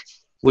mask,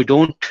 we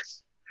don't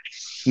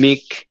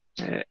make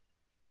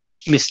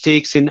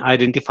mistakes in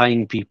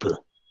identifying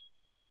people.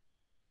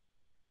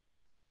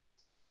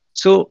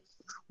 So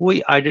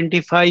we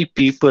identify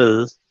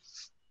people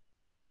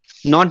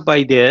not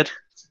by their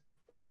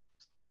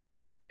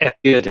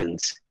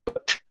appearance,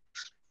 but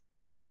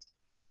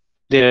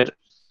their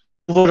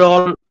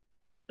overall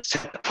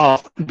set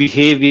of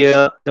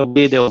behavior, the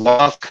way they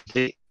walk,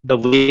 the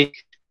way,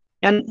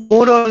 and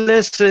more or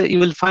less, you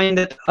will find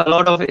that a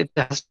lot of it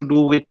has to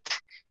do with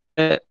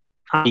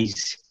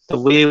eyes, the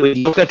way we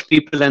look at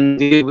people and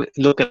they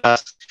look at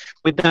us.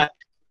 With that,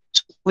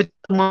 with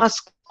the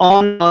mask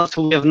on,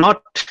 also we have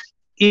not,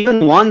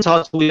 even once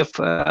also we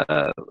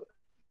have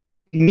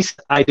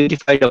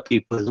misidentified our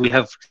people. We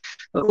have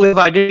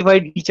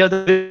identified each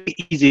other very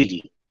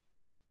easily.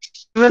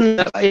 Even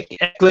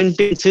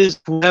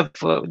acquaintances who have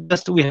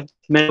we have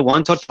met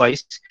once or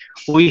twice,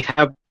 we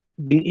have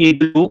been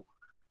able to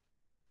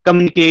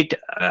communicate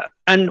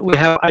and we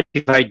have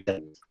identified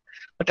them.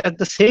 But at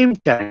the same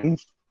time,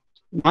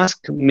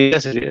 mask made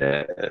us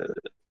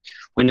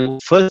when you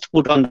first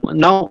put on,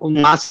 now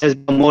mask has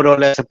become more or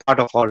less a part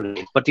of our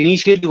life. But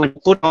initially, when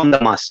you put on the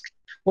mask,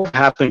 what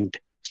happened?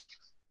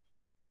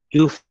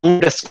 You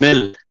found a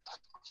smell,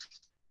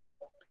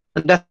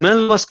 and that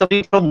smell was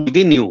coming from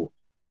within you.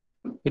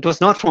 It was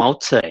not from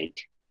outside.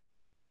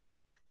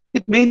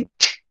 It made,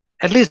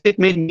 at least it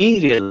made me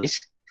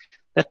realize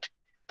that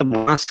the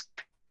mask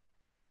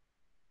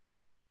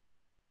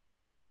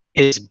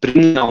is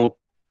bringing out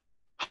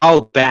how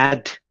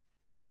bad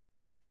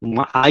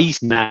I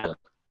smell.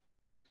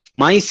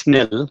 My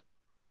smell,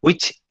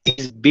 which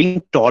is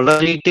being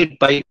tolerated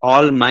by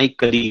all my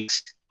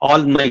colleagues,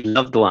 all my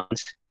loved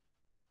ones,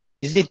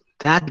 is it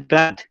that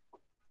bad?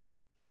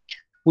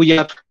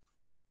 I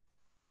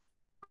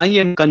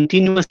am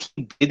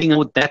continuously breathing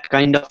out that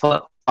kind of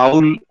a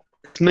foul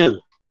smell,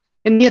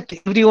 and yet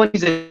everyone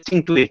is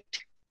adjusting to it.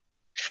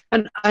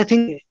 And I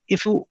think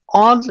if you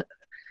all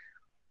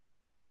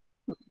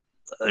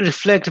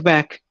reflect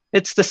back,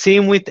 it's the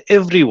same with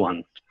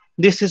everyone.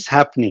 This is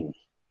happening.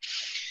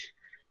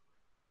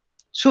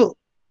 So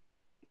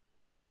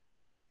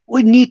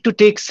we need to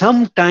take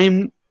some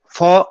time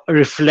for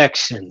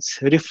reflections,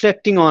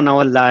 reflecting on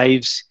our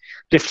lives,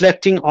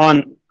 reflecting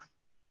on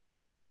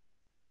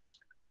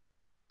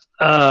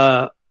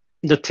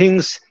the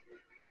things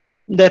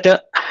that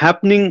are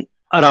happening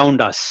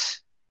around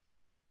us,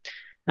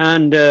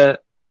 and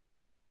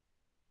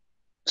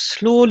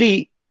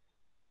slowly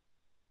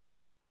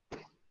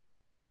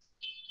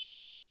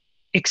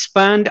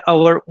expand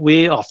our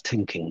way of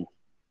thinking.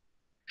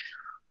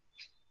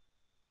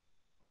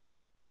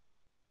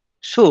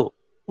 So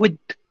with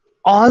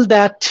all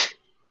that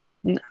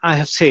I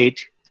have said,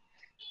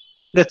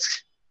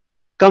 let's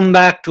come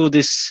back to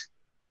this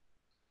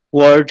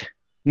word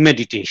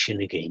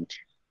meditation again.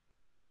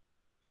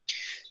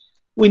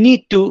 We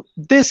need to,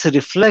 this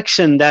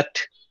reflection that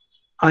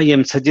I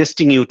am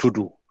suggesting you to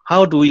do.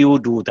 How do you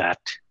do that?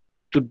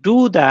 to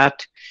do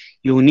that,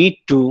 you need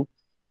to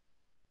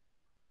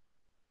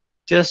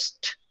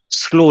just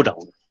slow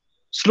down.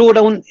 Slow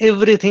down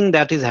everything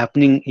that is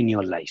happening in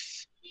your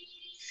life.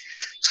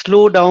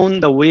 Slow down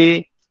the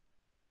way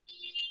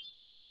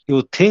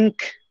you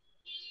think.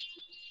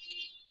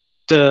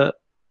 The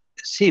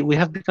See, we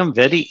have become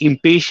very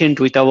impatient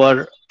with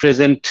our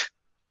present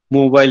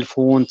mobile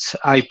phones,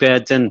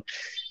 iPads, and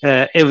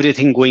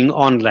everything going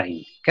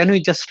online. Can we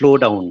just slow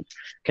down?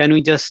 Can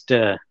we just,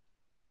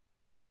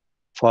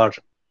 for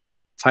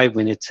 5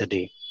 minutes a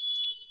day,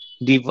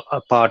 leave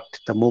apart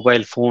the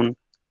mobile phone,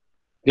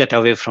 get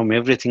away from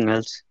everything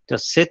else,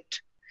 just sit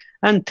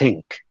and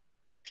think.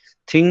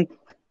 Think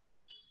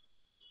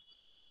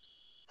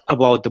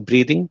about the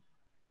breathing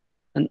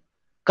and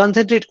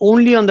concentrate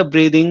only on the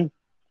breathing.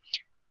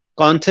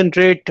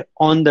 Concentrate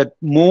on the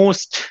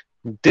most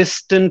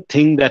distant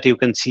thing that you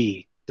can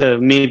see.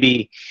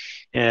 Maybe,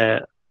 uh,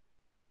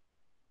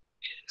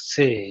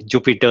 say,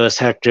 Jupiter,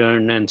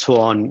 Saturn, and so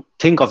on.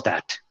 Think of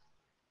that.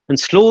 And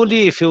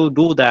slowly, if you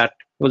do that,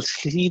 you'll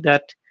see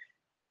that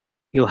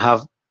you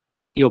have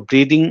your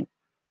breathing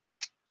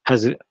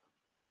has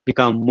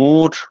become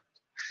more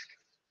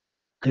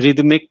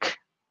rhythmic.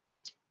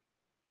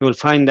 You'll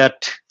find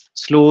that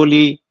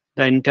slowly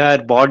the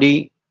entire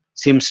body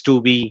seems to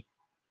be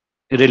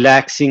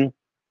relaxing,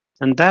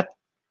 and that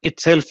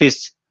itself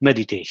is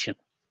meditation.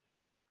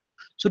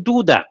 So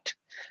do that.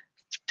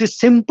 The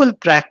simple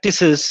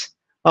practices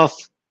of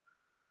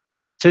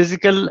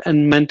physical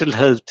and mental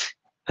health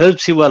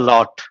helps you a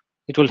lot.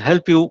 It will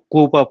help you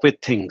cope up with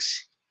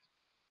things.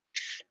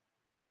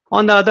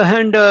 On the other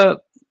hand,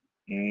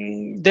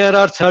 there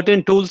are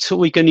certain tools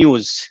we can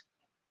use.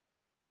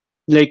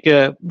 Like,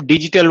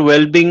 digital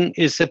well-being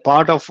is a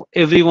part of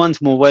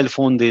everyone's mobile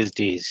phone these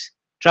days.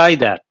 Try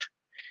that.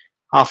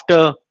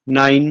 After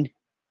 9,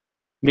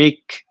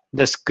 make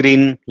the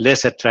screen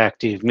less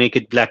attractive, make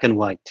it black and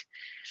white.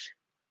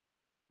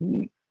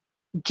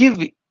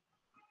 Give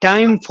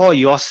time for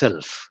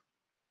yourself.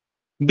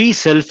 Be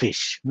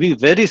selfish. Be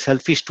very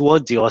selfish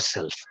towards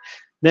yourself.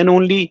 Then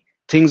only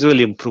things will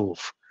improve.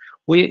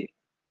 We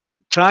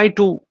try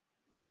to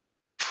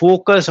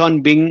focus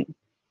on being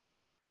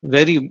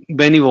very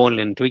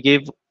benevolent. We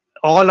give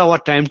all our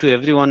time to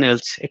everyone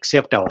else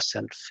except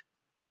ourselves.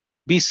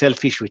 Be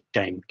selfish with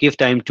time. Give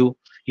time to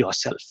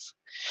yourself.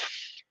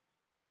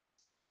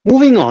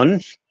 Moving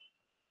on,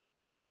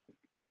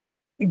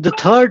 the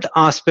third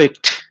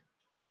aspect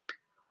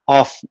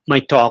of my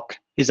talk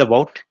is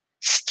about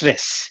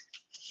stress.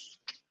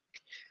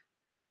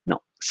 Now,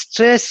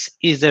 stress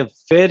is a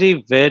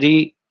very,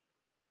 very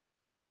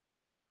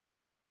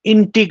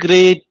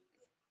integrated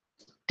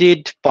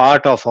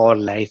part of our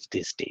life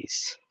these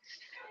days.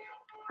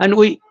 And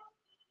we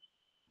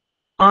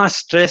are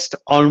stressed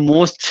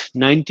almost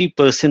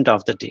 90%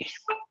 of the day.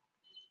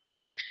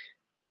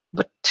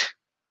 But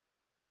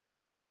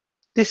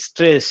this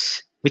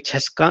stress which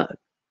has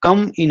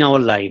come in our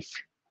life,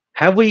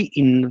 have we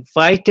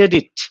invited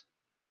it?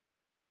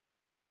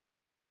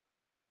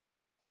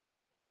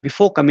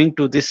 Before coming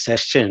to this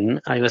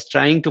session, I was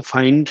trying to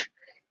find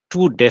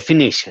two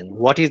definitions.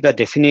 What is the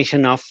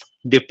definition of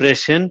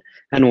depression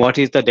and what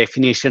is the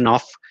definition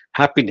of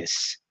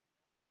happiness?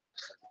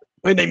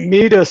 When I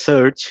made a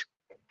search,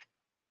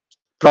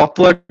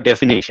 proper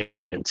definitions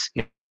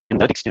in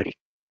the dictionary,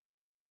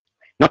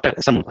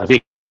 not some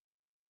vague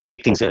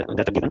things that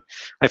are given,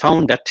 I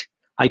found that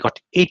I got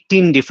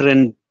 18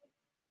 different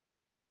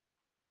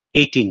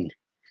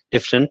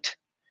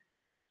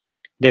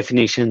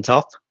definitions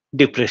of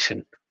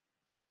depression.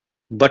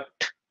 But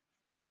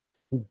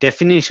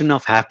definition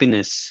of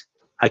happiness,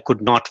 I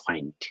could not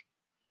find.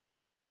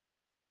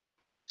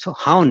 So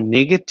how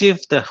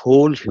negative the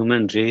whole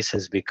human race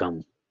has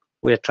become.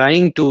 We are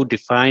trying to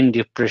define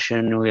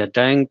depression. We are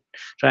trying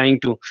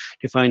to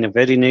define a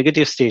very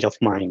negative state of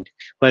mind.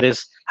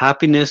 Whereas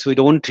happiness, we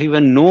don't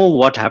even know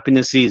what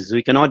happiness is.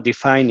 We cannot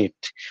define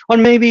it. Or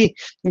maybe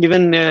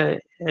even,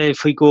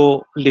 if we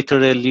go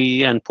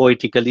literally and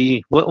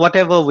poetically,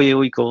 whatever way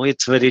we go,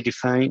 it's very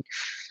defined.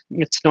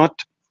 It's not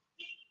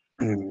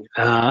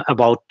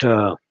about,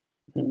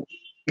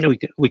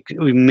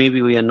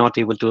 maybe we are not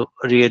able to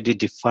really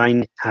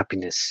define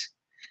happiness.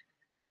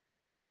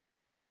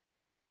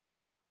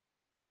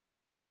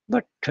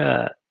 But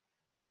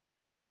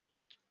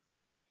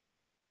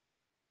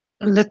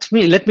let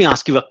me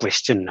ask you a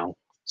question now.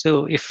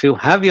 So if you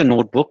have your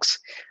notebooks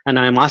and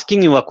I'm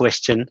asking you a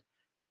question,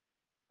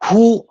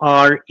 who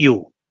are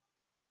you?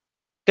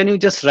 Can you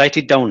just write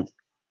it down?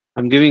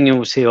 I'm giving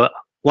you, say,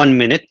 1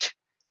 minute.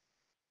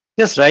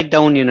 Just write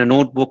down in a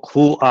notebook,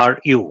 who are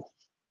you?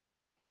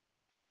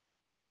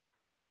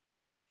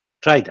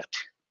 Try that.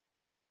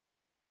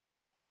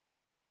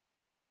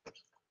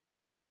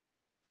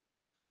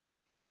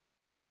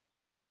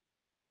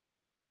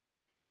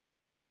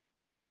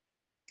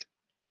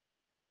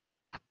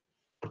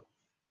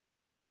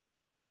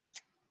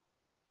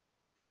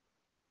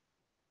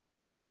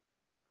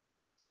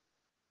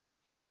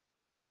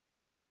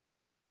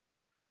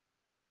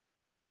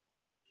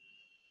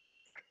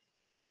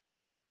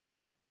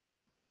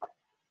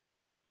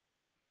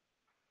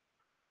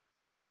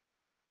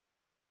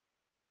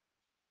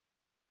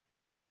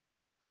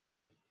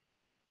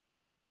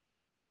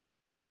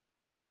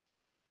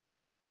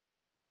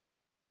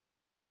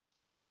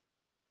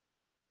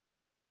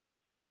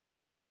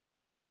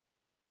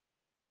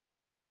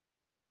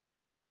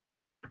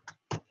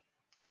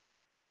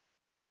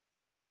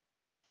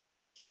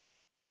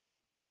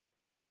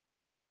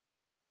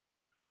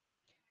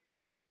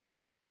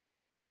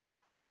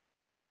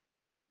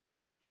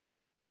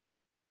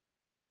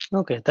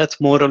 Okay, that's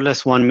more or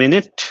less 1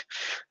 minute.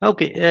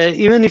 Okay,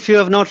 even if you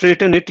have not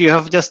written it, you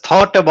have just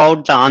thought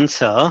about the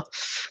answer.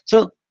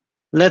 So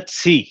let's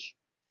see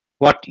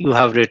what you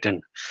have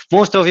written.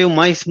 Most of you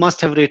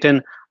must have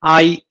written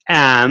I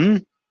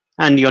am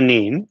and your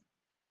name.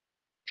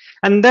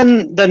 And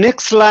then the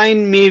next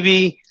line may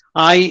be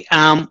I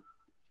am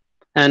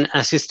an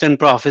assistant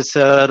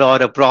professor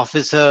or a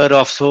professor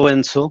of so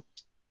and so.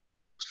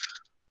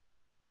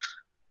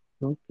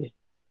 Okay.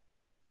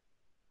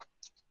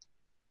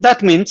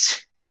 That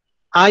means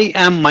I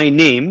am my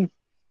name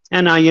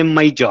and I am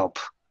my job.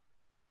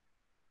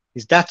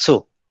 Is that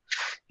so?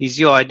 Is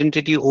your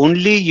identity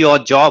only your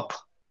job?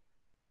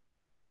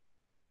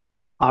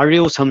 Are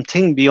you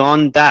something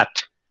beyond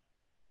that?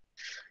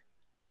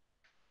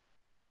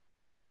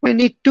 We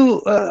need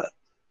to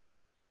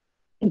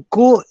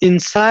go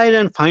inside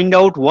and find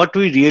out what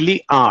we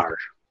really are.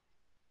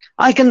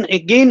 I can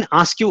again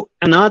ask you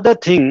another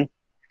thing,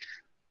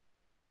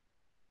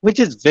 which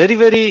is very,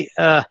 very,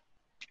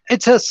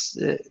 it's a,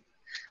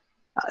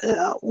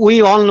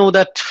 we all know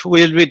that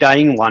we'll be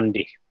dying one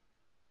day.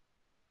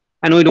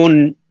 And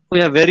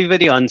we are very,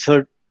 very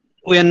uncertain.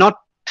 We are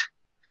not,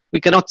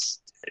 we cannot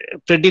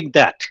predict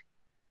that.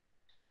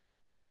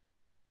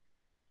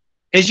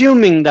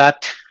 Assuming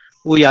that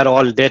we are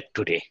all dead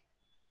today,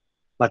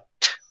 but,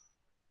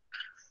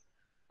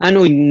 and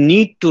we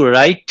need to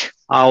write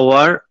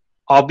our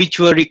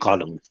obituary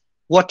column.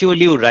 What will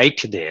you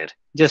write there?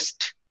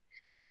 Just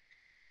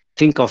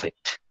think of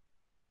it.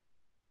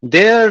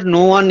 There,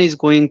 no one is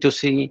going to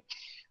see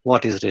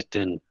what is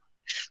written.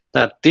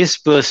 That this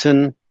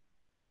person,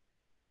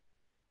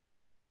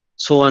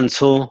 so and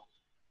so,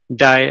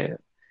 died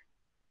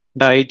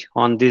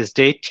on this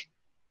date.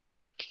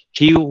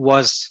 He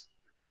was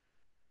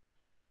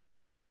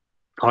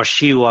or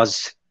she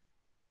was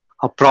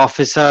a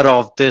professor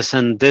of this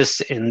and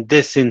this in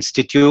this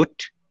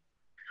institute.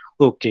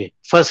 Okay,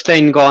 first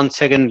line gone,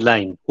 second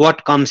line.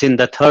 What comes in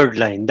the third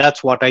line?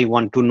 That's what I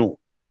want to know.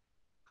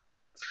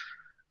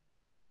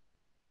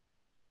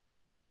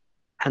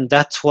 And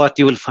that's what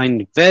you will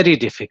find very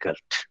difficult.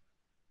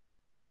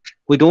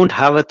 We don't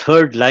have a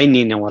third line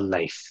in our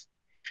life.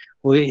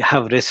 We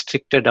have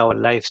restricted our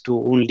lives to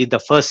only the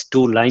first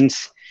two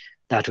lines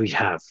that we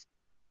have.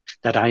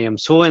 That I am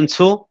so and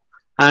so,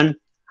 and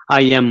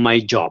I am my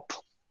job.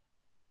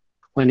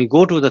 When we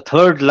go to the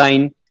third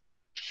line,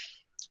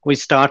 we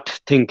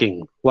start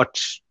thinking,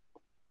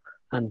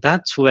 and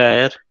that's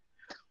where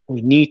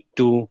we need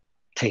to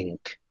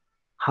think.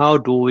 How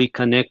do we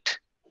connect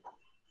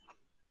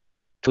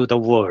to the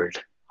world,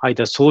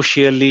 either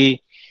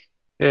socially,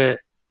 uh,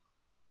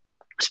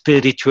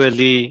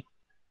 spiritually,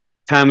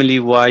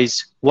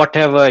 family-wise,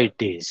 whatever it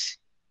is.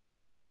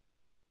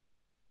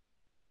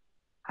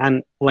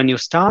 And when you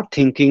start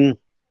thinking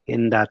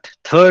in that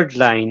third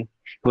line, you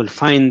will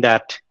find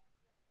that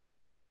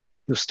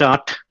you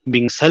start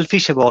being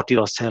selfish about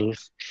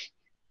yourself.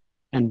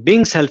 And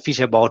being selfish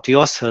about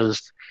yourself,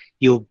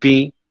 you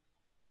be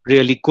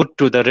really good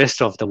to the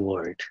rest of the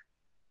world.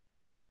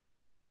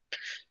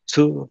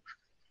 So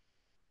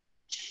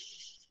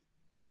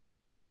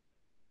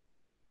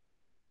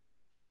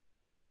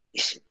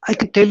I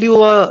can tell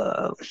you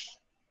a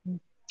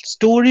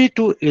story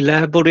to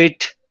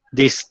elaborate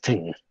this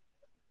thing.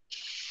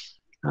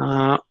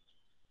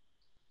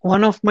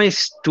 One of my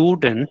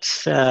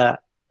students,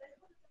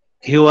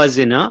 he was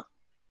in a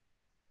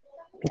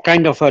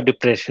kind of a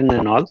depression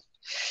and all.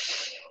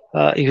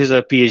 He was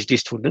a PhD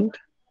student.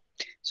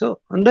 So,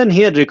 and then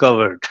he had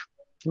recovered.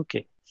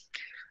 Okay.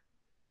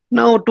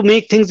 Now, to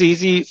make things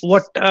easy,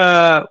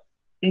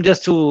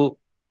 just to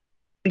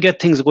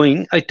get things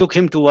going, I took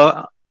him to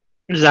a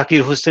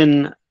Zakir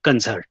Hussain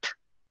concert.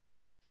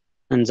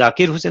 And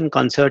Zakir Hussain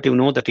concert, you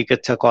know, the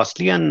tickets are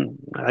costly, and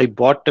I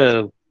bought,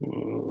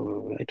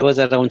 it was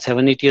around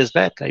 7-8 years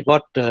back, I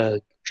bought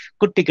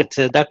good tickets.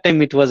 That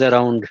time it was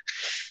around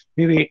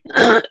maybe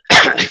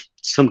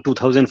some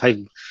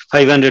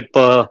 2,500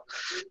 per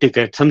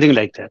ticket, something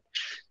like that.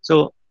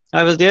 So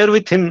I was there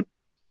with him,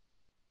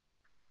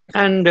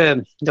 and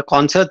the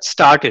concert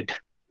started.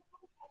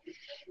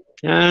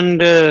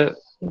 And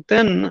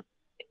then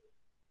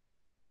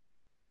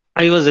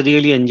I was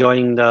really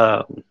enjoying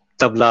the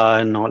tabla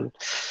and all.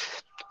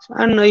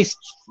 And I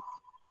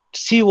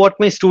see what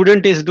my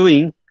student is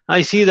doing.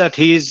 I see that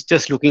he is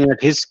just looking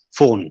at his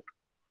phone.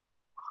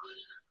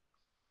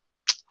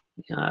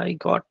 I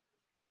got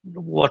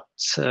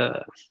what's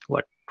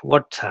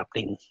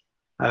happening.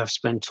 I have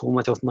spent so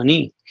much of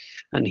money,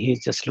 and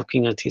he's just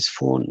looking at his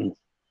phone.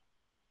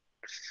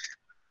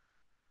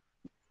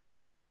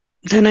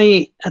 Then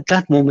at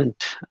that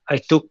moment, I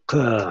took,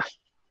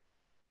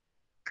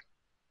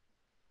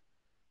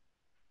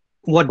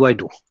 what do I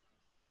do?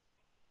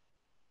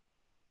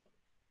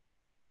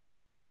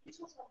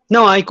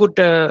 Now I could,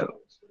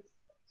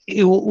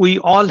 we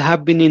all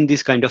have been in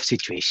these kind of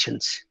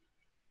situations.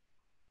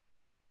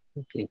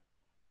 Okay.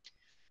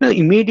 Now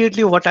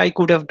immediately what I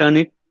could have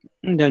done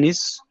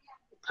is,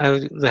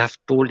 I have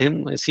told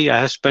him, see, I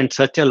have spent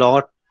such a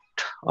lot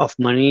of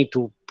money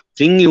to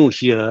bring you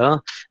here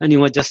and you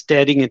were just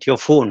staring at your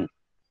phone.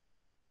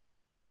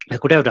 I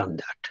could have done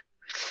that.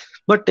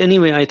 But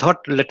anyway, I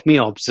thought, let me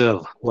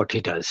observe what he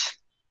does.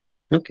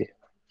 Okay.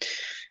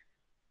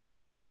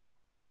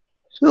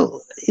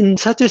 So in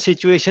such a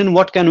situation,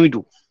 what can we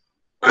do?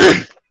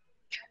 The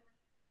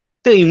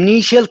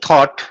initial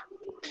thought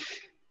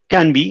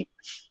can be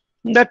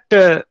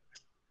that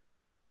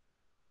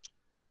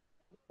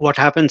what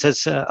happens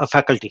as a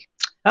faculty.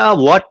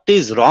 What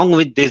is wrong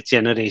with this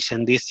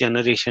generation? This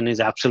generation is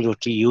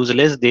absolutely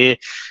useless. They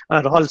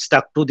are all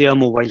stuck to their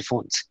mobile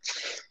phones.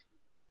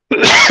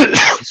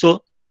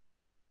 So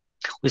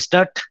we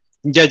start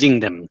judging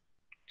them.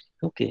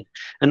 Okay.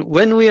 And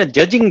when we are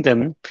judging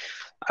them,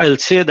 I'll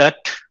say that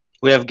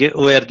we are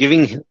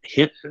giving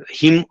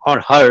him or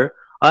her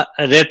a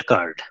red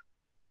card.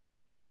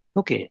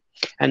 Okay.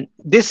 And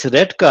this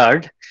red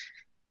card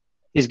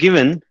is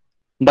given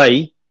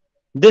by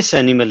this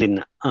animal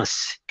in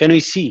us. Can we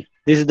see?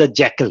 This is the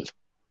jackal.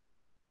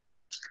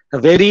 A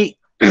very,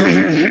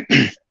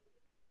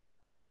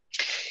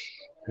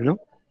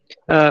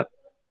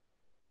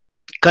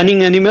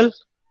 cunning animal.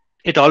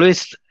 It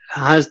always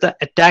has the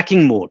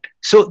attacking mode.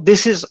 So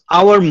this is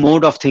our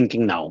mode of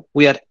thinking now.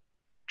 We are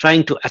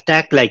trying to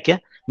attack like a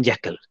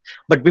jackal.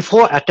 But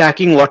before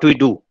attacking, what we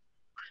do?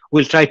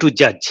 We'll try to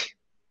judge.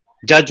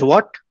 Judge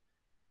what?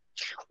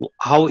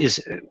 How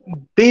is,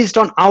 based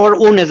on our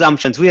own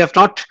assumptions. We have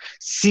not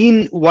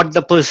seen what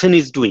the person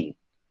is doing.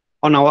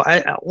 On our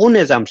own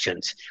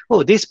assumptions.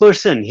 Oh, this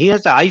person, he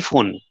has an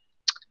iPhone.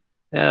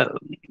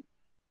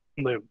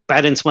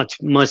 Parents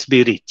must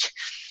be rich.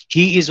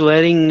 He is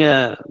wearing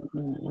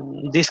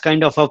this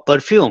kind of a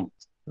perfume.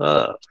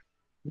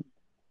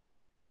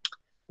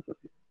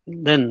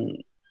 Then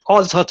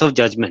all sorts of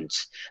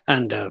judgments.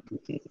 And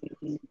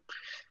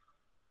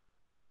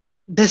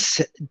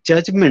this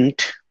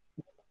judgment,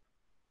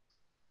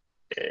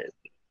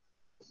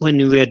 when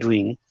we are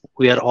doing,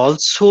 we are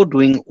also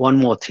doing one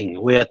more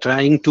thing. We are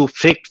trying to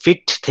fit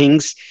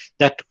things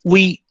that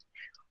we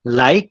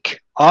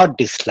like or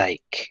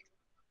dislike.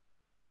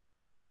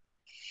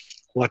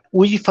 What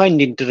we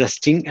find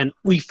interesting and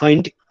we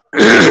find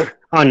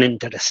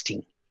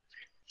uninteresting.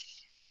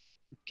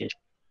 Okay.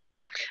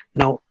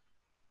 Now,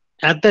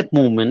 at that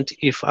moment,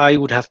 if I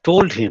would have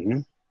told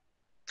him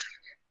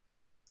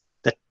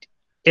that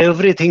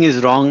everything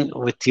is wrong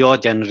with your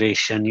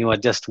generation, you are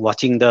just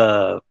watching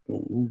the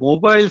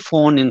mobile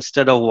phone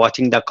instead of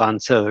watching the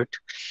concert,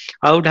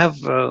 I would have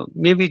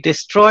maybe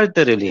destroyed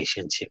the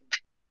relationship.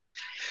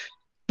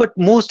 But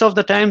most of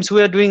the times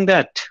we are doing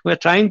that. We're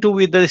trying to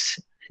be this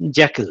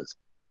jackal.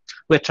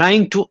 We're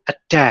trying to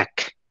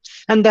attack.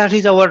 And that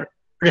is our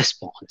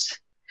response.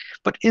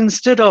 But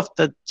instead of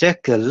the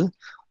jackal,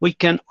 we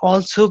can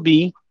also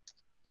be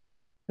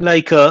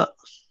like a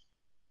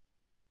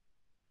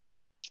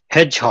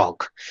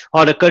hedgehog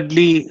or a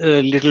cuddly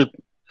little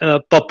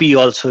puppy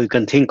also you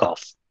can think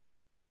of.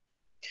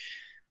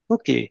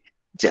 Okay.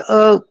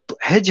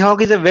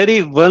 Hedgehog is a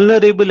very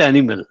vulnerable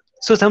animal.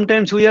 So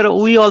sometimes we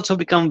also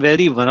become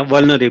very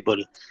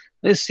vulnerable.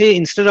 Let's say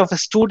instead of a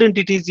student,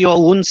 it is your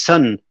own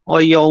son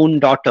or your own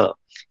daughter.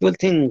 You will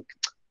think,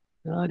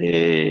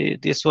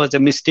 this was a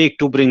mistake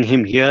to bring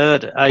him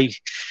here.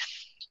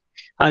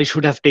 I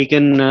should have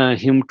taken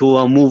him to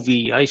a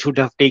movie. I should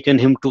have taken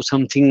him to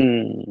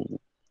something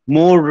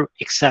more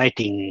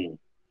exciting.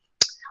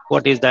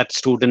 What is that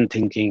student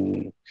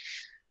thinking?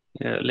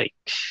 Like,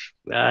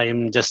 I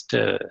am just,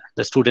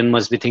 the student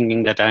must be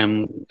thinking that I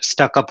am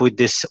stuck up with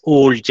this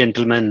old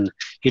gentleman.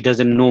 He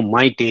doesn't know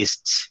my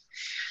tastes.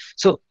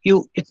 So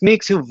it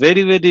makes you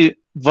very, very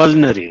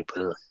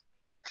vulnerable.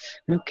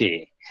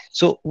 Okay.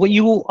 So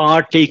you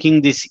are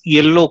taking this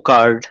yellow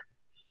card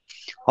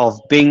of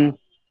being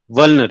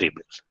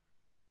vulnerable.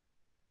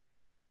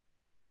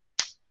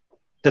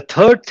 The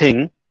third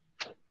thing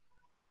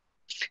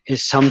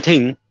is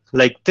something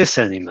like this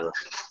animal.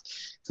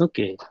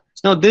 Okay.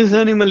 Now this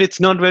animal, it's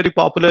not very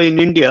popular in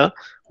India,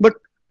 but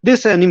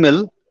this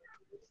animal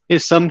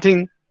is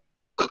something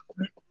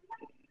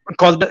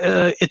called,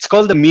 it's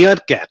called the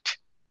meerkat.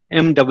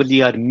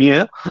 M-E-R,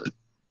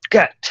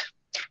 meerkat.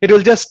 It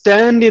will just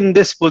stand in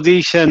this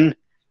position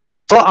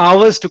for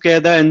hours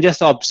together and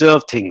just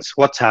observe things,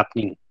 what's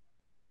happening.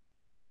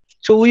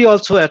 So we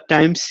also at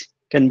times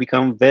can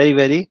become very,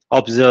 very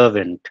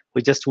observant.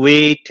 We just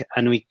wait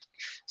and we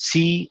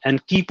see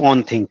and keep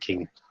on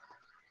thinking.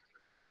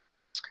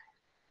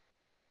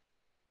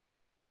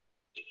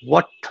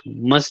 What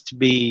must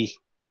be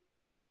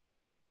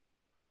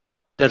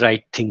the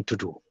right thing to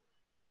do?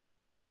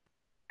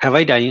 Have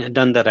I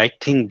done the right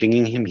thing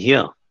bringing him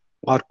here?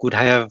 Or could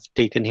I have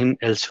taken him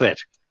elsewhere?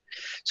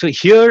 So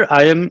here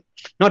I am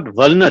not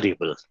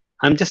vulnerable.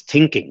 I'm just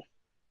thinking.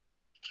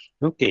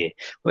 Okay.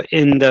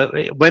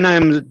 When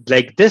I'm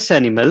like this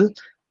animal,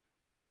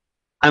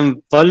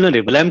 I'm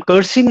vulnerable. I'm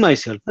cursing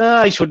myself.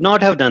 I should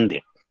not have done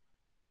that.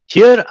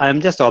 Here I'm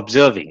just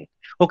observing.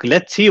 Okay,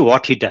 let's see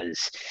what he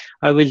does.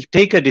 I will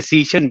take a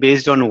decision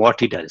based on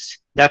what he does.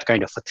 That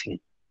kind of a thing.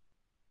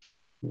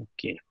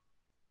 Okay.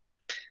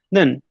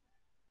 Then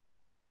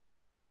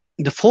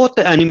The fourth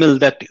animal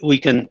that we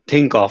can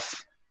think of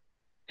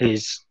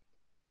is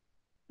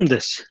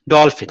this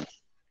dolphin.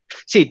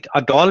 See,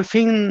 a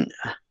dolphin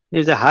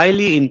is a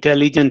highly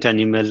intelligent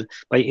animal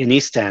by any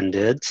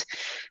standards,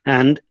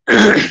 and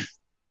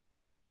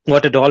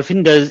what a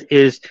dolphin does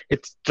is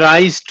it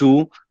tries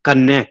to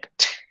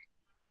connect.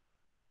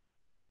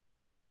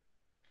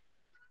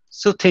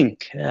 So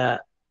think,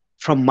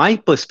 from my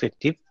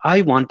perspective,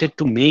 I wanted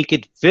to make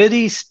it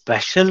very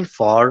special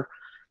for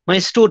my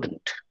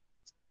student.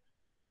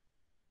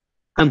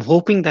 I'm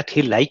hoping that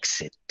he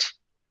likes it.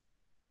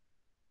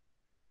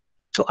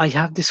 So I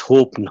have this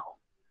hope now.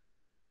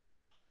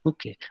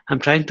 Okay, I'm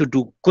trying to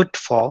do good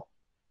for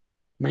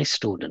my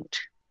student.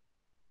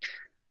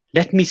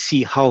 Let me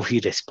see how he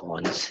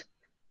responds.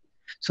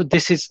 So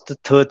this is the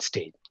third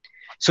stage.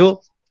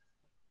 So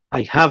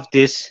I have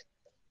this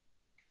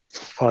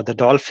for the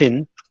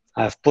dolphin.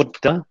 I've put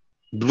the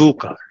blue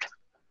card.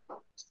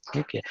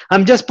 Okay,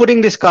 I'm just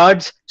putting these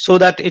cards so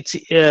that it's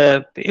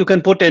you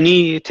can put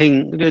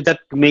anything that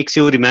makes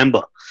you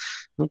remember.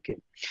 Okay,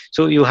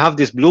 so you have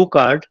this blue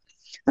card,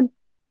 and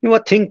you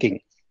are thinking,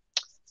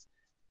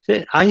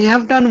 say, I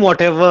have done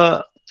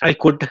whatever I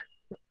could.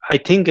 I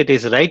think it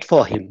is right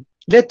for him.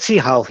 Let's see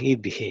how he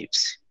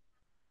behaves.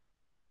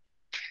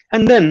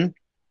 And then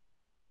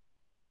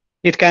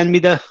it can be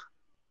the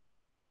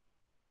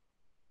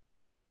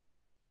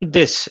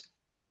this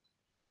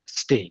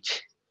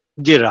stage,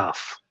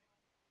 giraffe.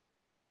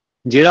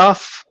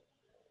 Giraffe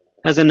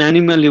as an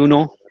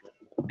animal,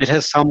 it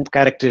has some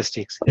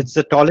characteristics. It's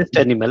the tallest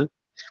animal,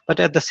 but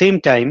at the same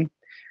time,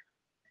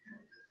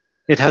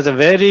 it has a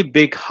very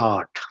big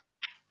heart.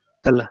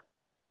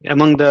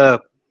 Among the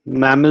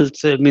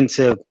mammals, means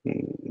the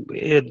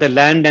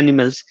land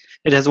animals,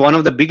 it has one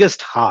of the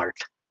biggest heart.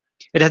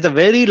 It has a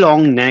very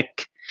long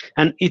neck,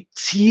 and it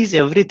sees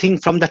everything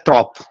from the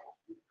top.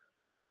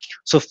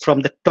 So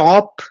from the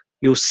top,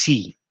 you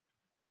see,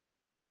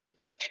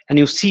 and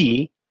you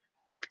see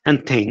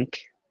and think,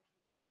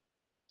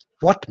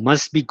 what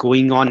must be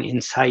going on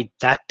inside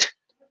that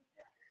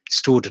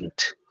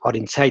student or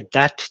inside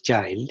that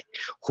child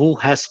who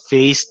has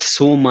faced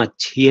so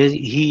much.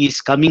 He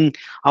is coming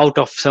out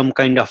of some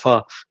kind of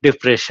a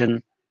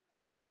depression.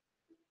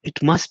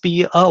 It must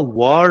be a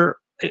war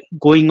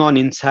going on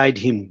inside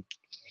him.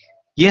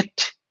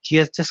 Yet he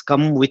has just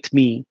come with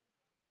me.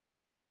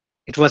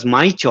 It was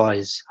my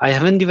choice. I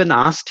haven't even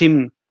asked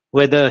him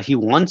whether he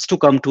wants to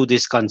come to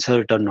this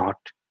concert or not.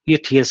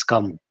 Yet he has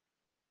come.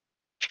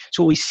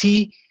 So we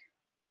see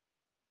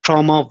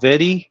from a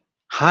very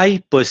high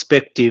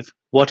perspective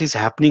what is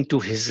happening to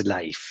his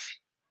life.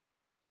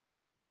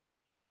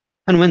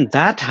 And when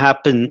that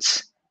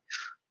happens,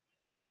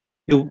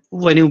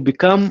 when you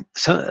become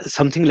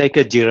something like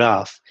a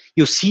giraffe,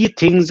 you see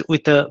things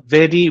with a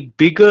very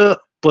bigger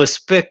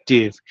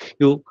perspective.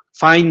 You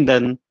find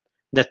then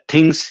that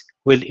things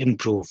will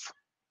improve.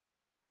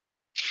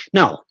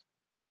 Now,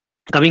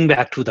 coming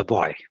back to the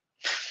boy,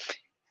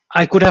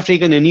 I could have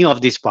taken any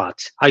of these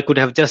paths. I could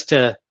have just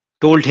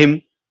told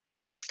him,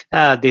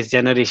 this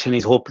generation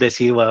is hopeless.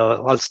 You were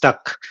all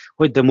stuck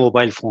with the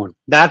mobile phone.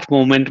 That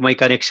moment, my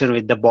connection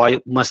with the boy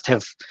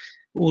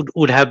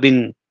would have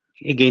been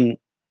again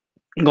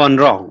gone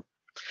wrong.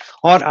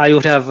 Or I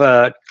would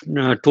have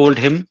told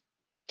him,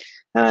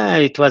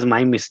 it was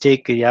my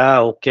mistake.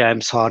 Yeah, okay,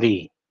 I'm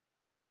sorry.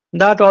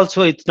 That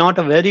also, it's not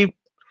a very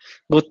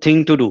good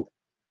thing to do.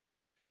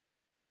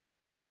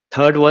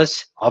 Third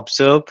was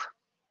observe.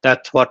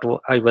 That's what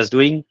I was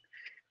doing.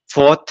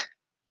 Fourth,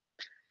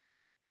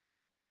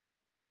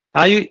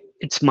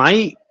 it's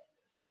my,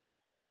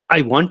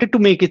 I wanted to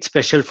make it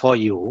special for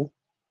you.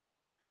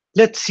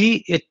 Let's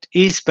see it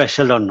is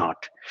special or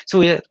not. So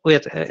we're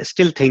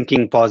still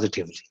thinking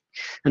positively.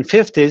 And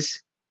fifth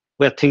is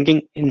we're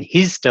thinking in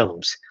his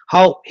terms.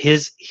 How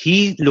is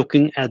he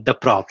looking at the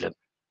problem?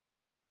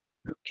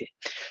 Okay.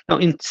 Now,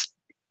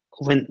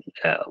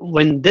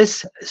 when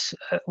this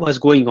was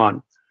going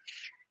on,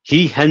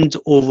 he hands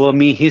over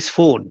me his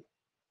phone.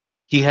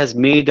 He has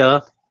made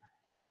a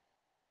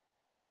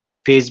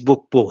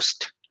Facebook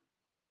post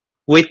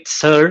with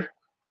Sir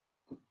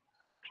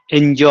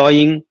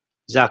enjoying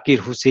Zakir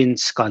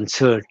Hussein's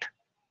concert.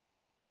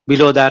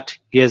 Below that,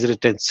 he has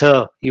written,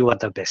 Sir, you are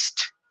the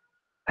best.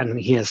 And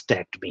he has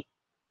tagged me.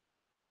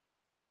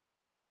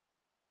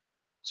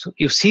 So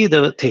you see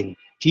the thing.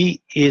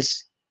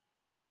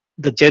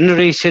 The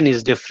generation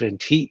is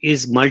different. He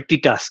is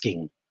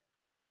multitasking.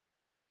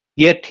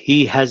 Yet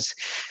he has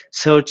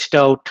searched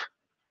out,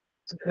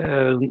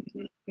 then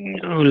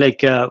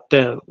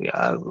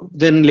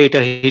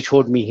later he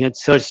showed me he had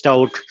searched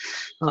out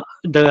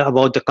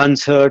about the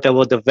concert,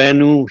 about the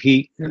venue.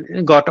 He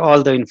got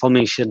all the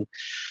information.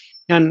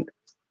 And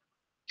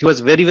he was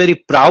very, very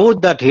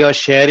proud that he was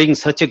sharing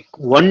such a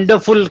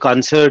wonderful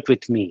concert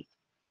with me.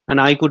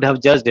 And I could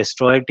have just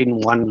destroyed it in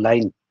one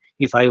line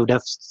if I would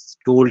have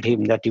told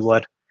him that you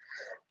are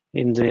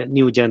in the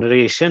new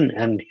generation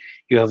and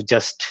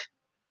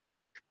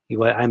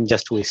I'm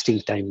just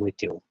wasting time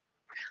with you.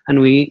 And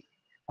we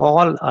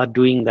all are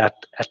doing that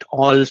at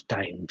all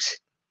times.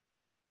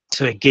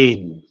 So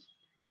again,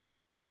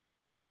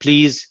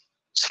 please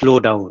slow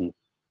down.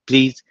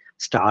 Please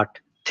start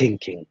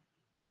thinking.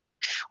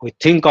 We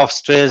think of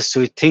stress,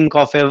 we think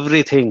of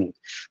everything,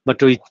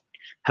 but we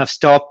have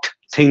stopped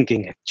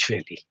thinking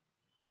actually.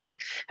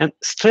 And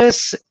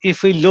stress,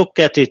 if we look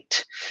at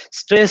it,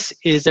 stress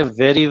is a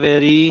very,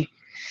 very,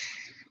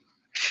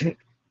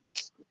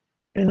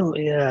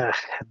 yeah,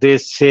 they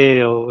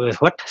say,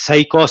 what?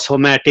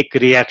 Psychosomatic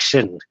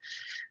reaction.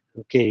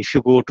 Okay, if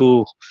you go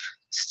to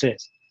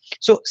stress.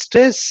 So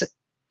stress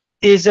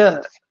is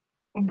a,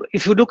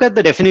 if you look at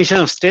the definition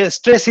of stress,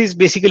 stress is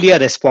basically a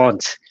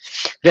response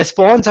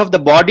of the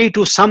body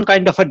to some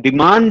kind of a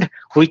demand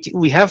which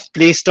we have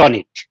placed on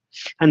it.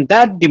 And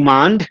that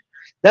demand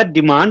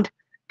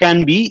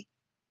can be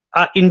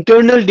an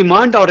internal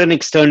demand or an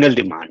external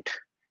demand.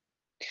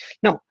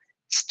 Now,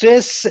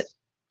 stress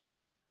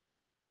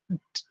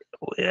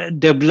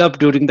developed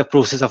during the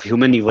process of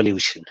human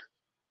evolution.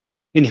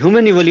 In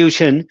human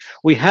evolution,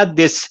 we had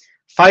this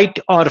fight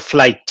or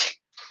flight.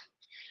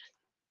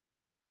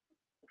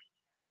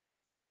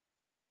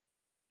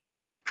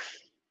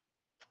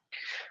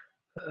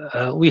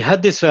 We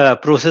had this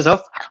process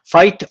of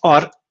fight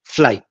or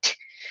flight.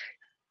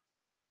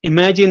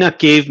 Imagine a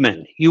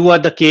caveman. You are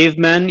the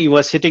caveman, you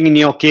are sitting in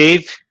your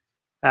cave,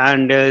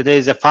 and there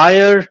is a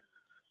fire,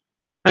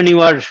 and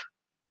you are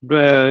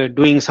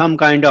doing some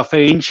kind of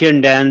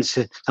ancient dance,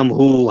 some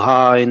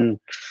hoo-ha, and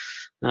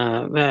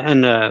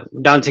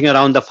dancing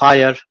around the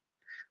fire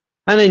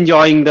and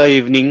enjoying the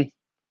evening.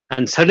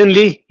 And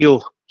suddenly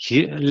you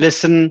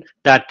listen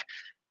that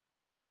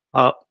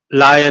a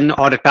lion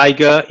or a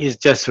tiger is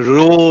just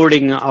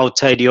roaring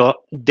outside your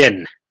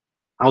den,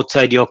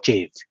 outside your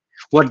cave.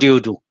 What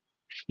do?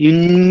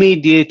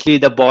 Immediately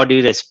the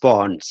body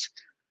responds.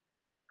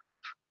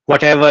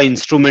 Whatever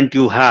instrument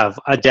you have,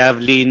 a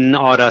javelin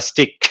or a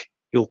stick,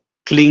 you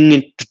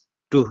cling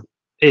to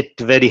it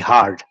very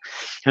hard.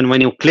 And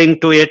when you cling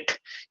to it,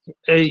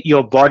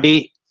 your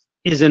body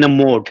is in a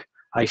mode.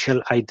 I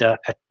shall either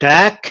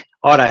attack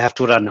or I have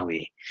to run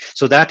away.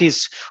 So that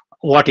is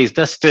what is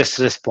the stress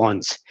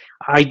response.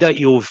 Either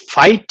you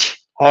fight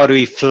or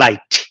we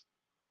flight.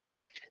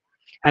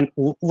 And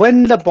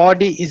when the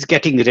body is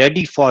getting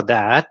ready for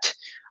that,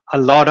 a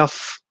lot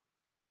of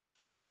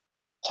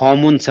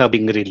hormones are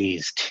being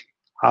released.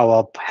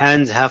 Our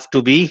hands have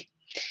to be,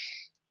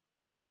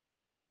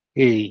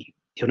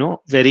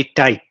 very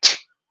tight.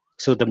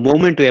 So the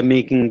moment we are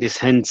making these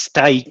hands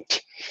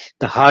tight,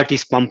 the heart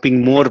is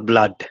pumping more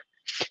blood.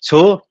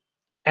 So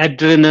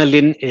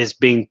adrenaline is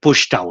being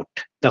pushed out.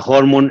 The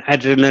hormone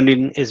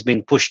adrenaline is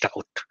being pushed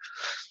out.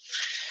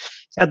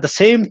 At the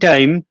same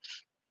time,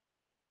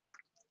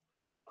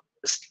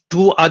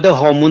 two other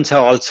hormones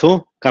are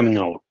also coming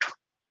out.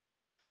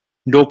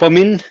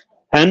 Dopamine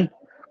and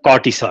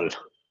cortisol.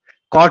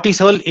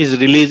 Cortisol is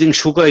releasing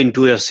sugar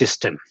into your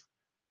system.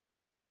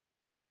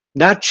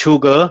 That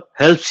sugar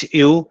helps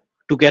you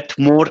to get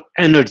more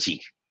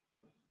energy.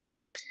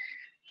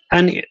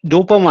 And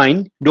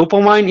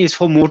dopamine is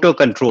for motor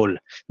control.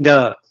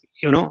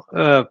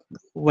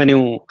 When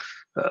you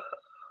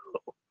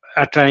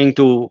are trying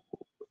to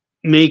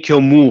make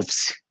your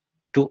moves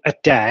to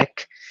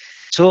attack,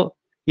 so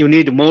you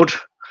need more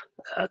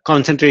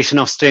concentration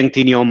of strength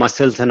in your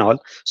muscles and all.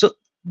 So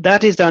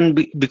that is done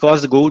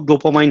because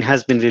dopamine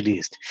has been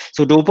released.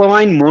 So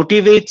dopamine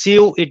motivates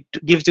you, it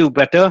gives you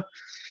better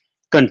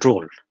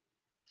control.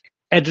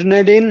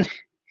 Adrenaline,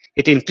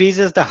 it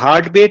increases the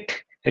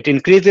heartbeat, it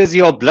increases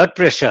your blood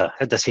pressure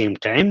at the same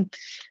time,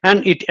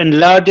 and it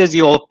enlarges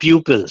your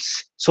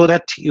pupils so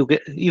that you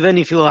get, even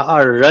if you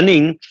are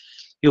running,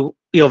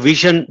 your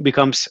vision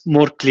becomes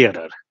more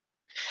clearer.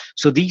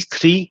 So these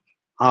three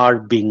are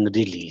being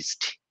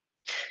released.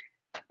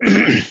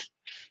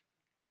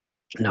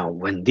 Now,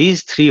 when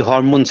these three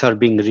hormones are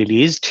being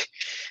released,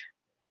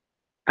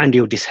 and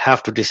you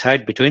have to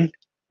decide between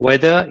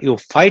whether you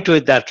fight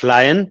with that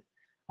lion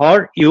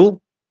or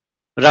you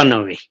run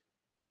away.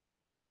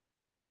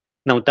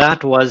 Now,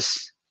 that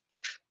was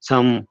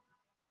some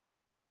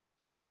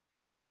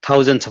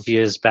thousands of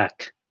years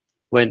back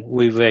when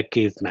we were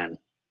cavemen.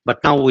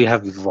 But now we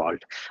have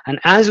evolved. And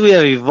as we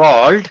have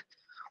evolved,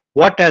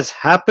 what has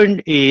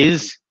happened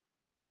is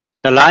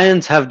the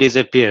lions have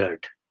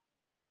disappeared,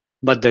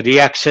 but the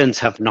reactions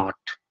have not.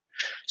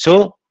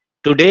 So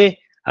today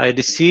I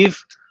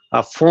receive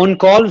a phone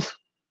call.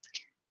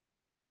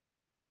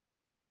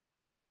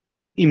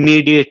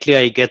 Immediately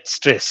I get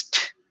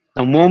stressed.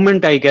 The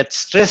moment I get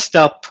stressed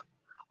up,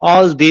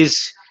 all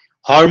these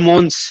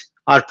hormones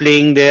are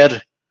playing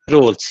their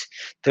roles.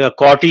 The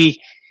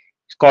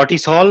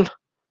cortisol,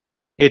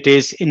 it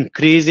is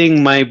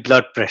increasing my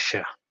blood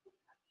pressure.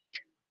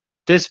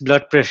 This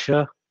blood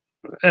pressure,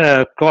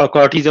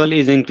 cortisol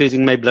is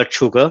increasing my blood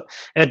sugar,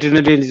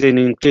 adrenaline is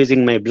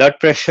increasing my blood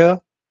pressure,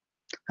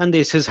 and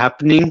this is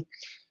happening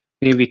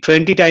maybe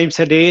 20 times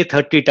a day,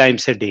 30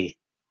 times a day.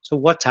 So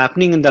what's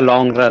happening in the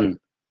long run?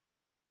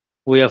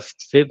 We are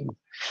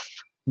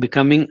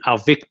becoming a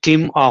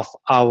victim of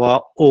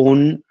our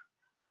own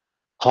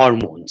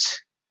hormones.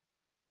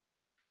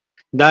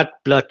 that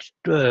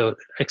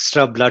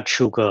extra blood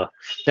sugar,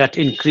 that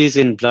increase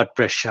in blood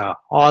pressure,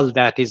 all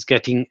that is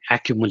getting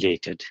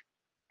accumulated.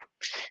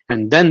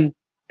 And then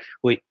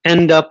we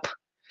end up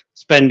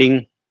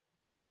spending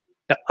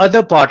the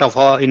other part of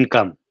our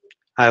income.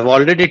 I've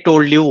already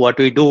told you what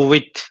we do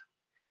with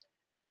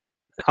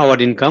our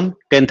income: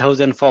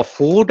 10,000 for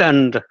food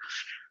and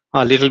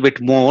a little bit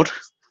more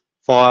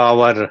for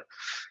our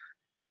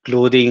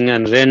clothing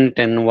and rent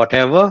and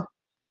whatever.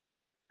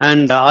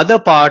 And the other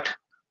part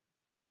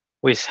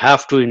we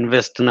have to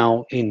invest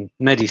now in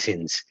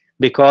medicines,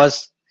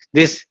 because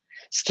this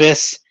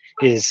stress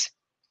is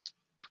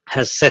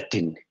has set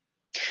in.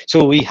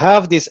 So we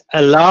have this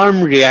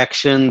alarm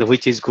reaction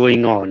which is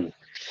going on.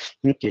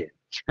 Okay.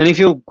 And if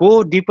you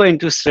go deeper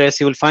into stress,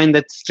 you will find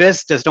that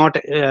stress does not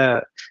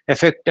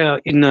affect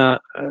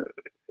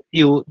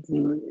you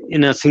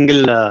in a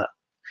single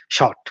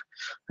shot.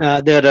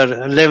 There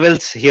are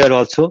levels here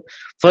also.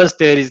 First,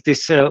 there is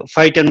this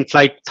fight and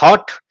flight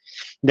thought.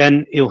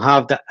 Then you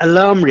have the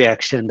alarm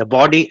reaction. The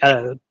body,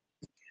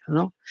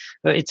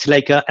 it's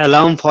like an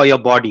alarm for your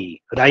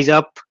body. Rise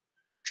up,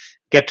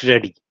 get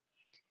ready.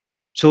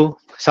 So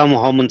some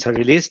hormones are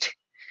released.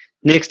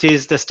 Next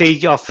is the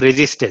stage of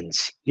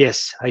resistance.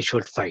 Yes, I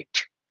should fight,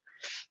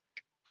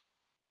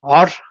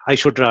 or I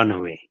should run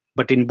away.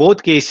 But in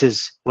both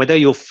cases, whether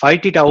you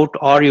fight it out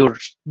or you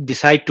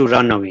decide to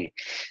run away,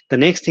 the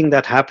next thing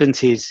that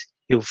happens is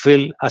you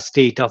feel a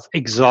state of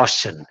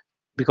exhaustion,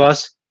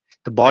 because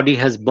the body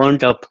has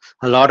burnt up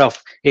a lot of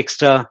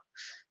extra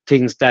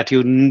things that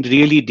you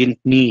really didn't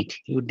need.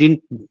 You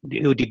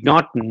did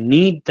not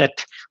need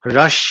that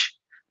rush,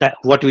 that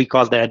what we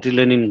call the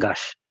adrenaline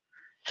gush.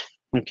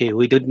 Okay,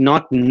 we did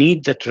not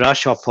need that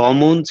rush of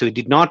hormones. We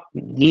did not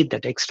need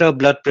that extra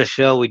blood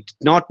pressure. We did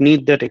not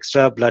need that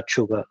extra blood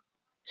sugar.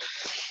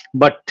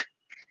 But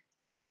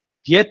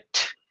yet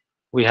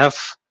we have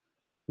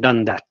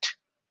done that.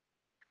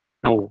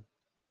 Now,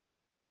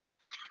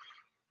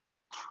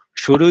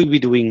 should we be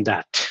doing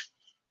that?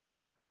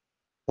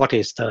 What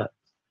is the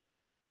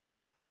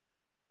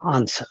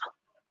answer?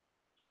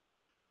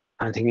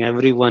 I think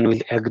everyone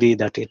will agree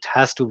that it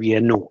has to be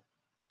a no.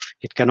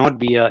 It cannot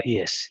be a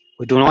yes.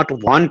 We do not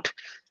want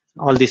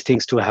all these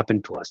things to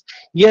happen to us.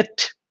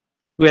 Yet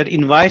we are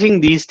inviting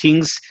these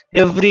things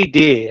every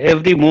day,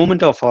 every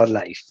moment of our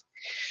life.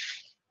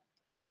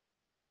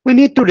 We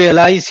need to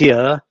realize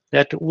here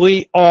that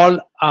we all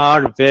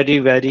are very,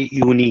 very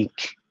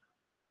unique.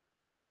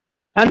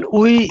 And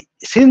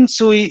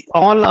since we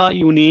all are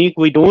unique,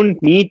 we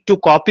don't need to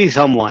copy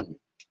someone.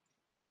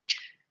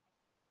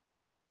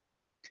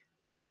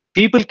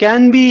 People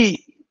can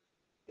be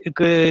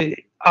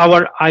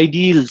our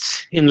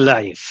ideals in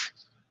life.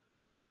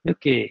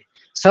 Okay,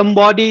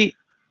 somebody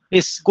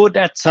is good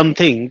at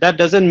something. That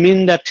doesn't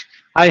mean that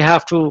I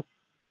have to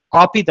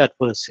copy that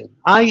person.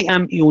 I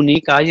am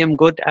unique. I am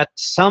good at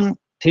some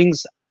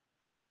things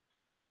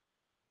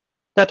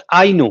that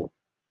I know,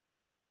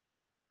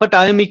 but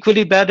I am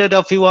equally bad at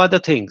a few other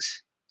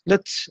things.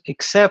 Let's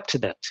accept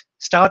that.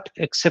 Start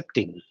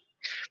accepting.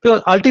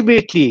 Because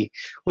ultimately,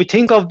 we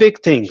think of big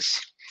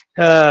things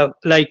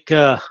like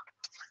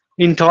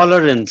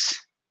intolerance.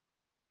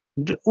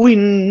 We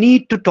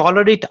need to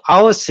tolerate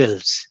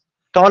ourselves,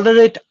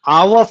 tolerate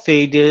our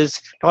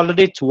failures,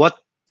 tolerate what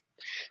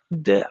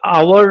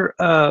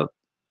our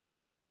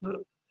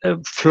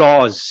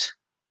flaws.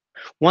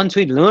 Once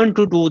we learn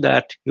to do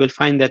that, you will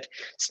find that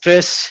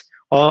stress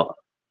or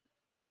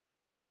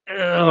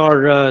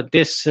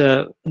this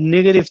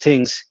negative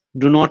things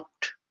do not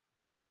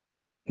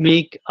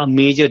make a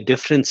major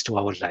difference to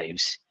our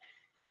lives.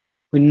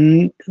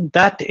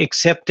 That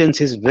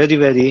acceptance is very,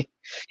 very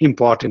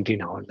important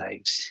in our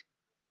lives.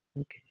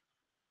 Okay.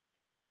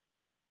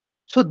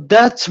 So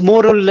that's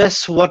more or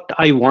less what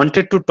I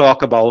wanted to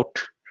talk about.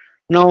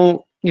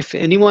 Now, if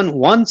anyone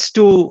wants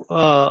to,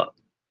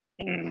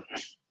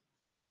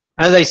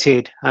 as I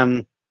said,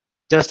 I'm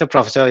just a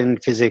professor in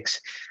physics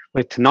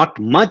with not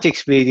much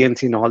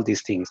experience in all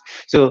these things.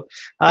 So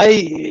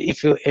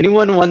if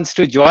anyone wants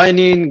to join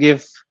in,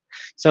 give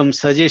some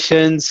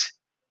suggestions,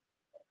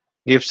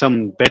 give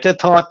some better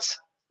thoughts,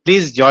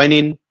 please join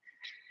in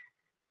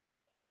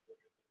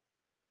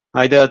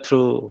either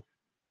through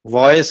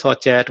voice or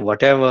chat,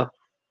 whatever,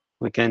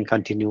 we can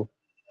continue.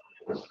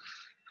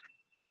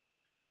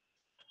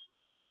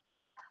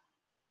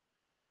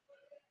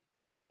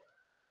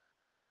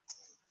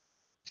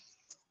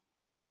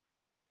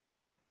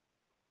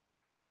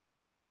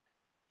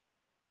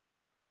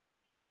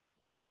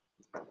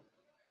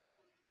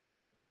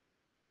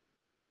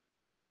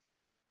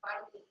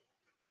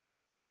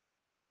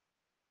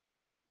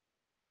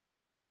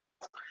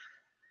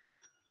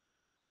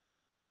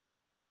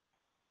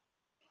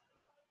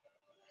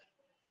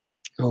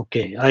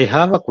 Okay, I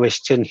have a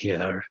question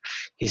here.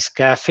 Is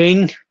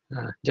caffeine,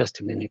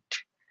 just a minute.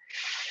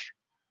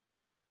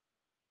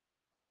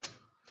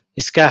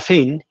 Is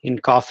caffeine in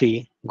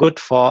coffee good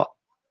for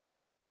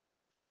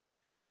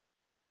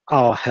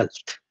our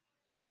health?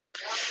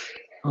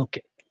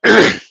 Okay.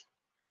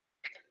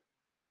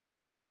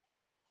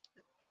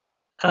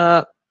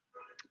 uh,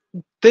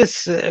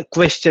 this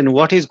question,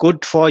 what is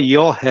good for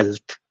your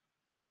health,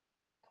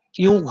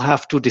 you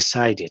have to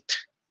decide it.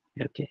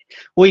 Okay,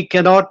 we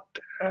cannot.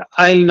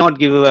 I'll not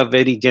give you a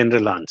very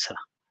general answer.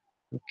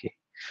 Okay,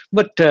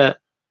 but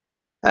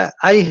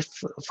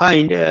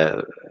find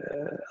a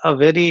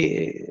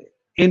very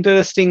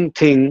interesting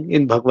thing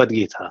in Bhagavad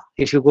Gita.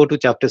 If you go to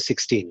chapter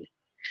 16,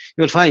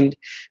 you'll find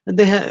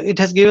it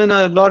has given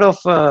a lot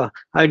of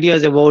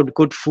ideas about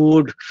good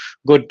food,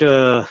 good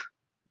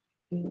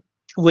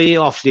way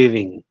of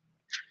living.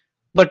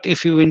 But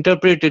if you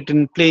interpret it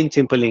in plain,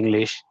 simple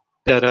English,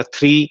 there are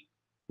three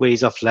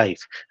ways of life: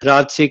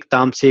 Rajasic,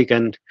 Tamasic,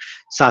 and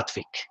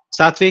Sattvic.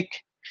 Sattvic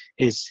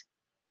is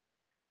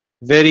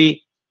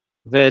very,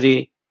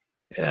 very,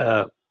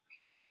 uh,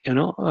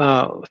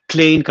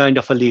 plain kind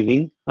of a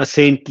living, a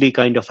saintly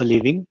kind of a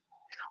living.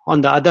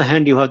 On the other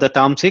hand, you have the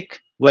Tamasic,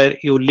 where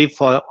you live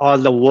for all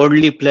the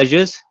worldly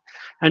pleasures.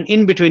 And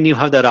in between, you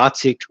have the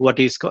Rajasic, what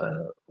is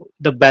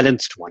the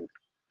balanced one.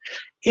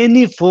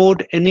 Any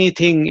food,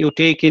 anything you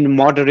take in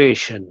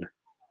moderation,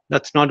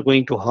 that's not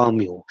going to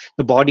harm you.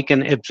 The body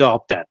can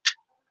absorb that.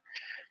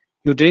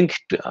 You drink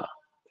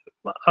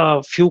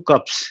a few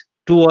cups,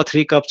 2 or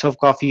 3 cups of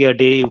coffee a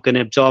day, you can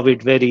absorb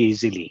it very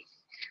easily.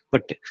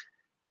 But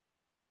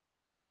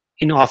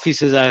in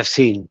offices, I have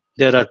seen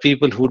there are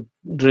people who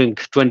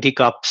drink 20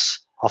 cups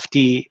of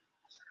tea,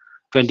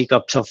 20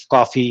 cups of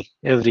coffee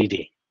every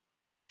day.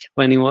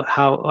 When you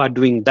are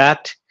doing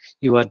that,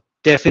 you are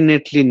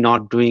definitely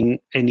not doing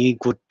any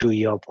good to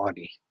your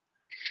body.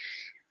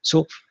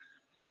 So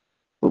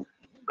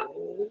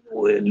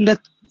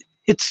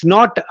it's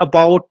not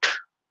about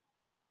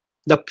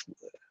the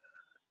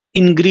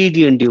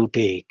ingredient you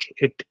take.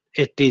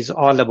 It is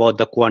all about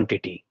the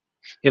quantity.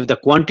 If the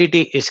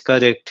quantity is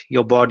correct,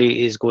 your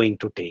body is going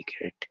to take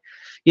it.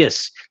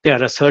 Yes,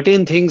 there are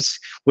certain things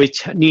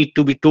which need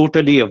to be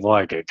totally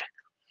avoided.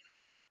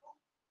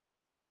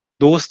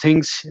 Those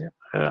things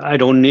I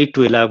don't need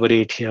to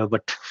elaborate here,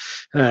 but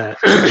uh,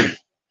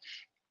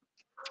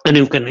 and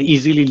you can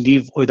easily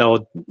live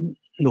without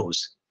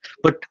those.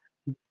 But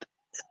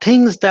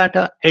things that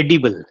are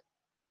edible,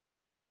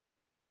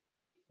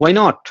 why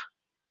not?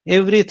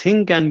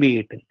 Everything can be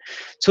eaten.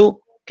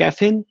 So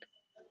caffeine,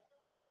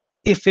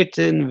 if it's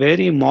in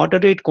very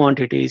moderate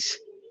quantities,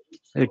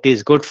 it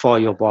is good for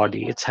your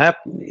body.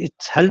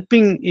 It's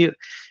helping you.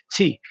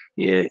 See,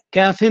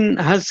 caffeine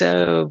has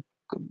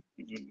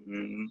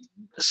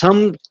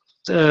some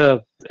uh,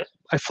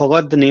 I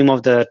forgot the name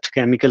of that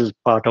chemical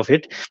part of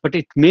it, but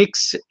it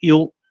makes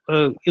you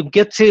it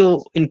gets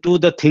you into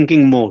the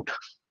thinking mode.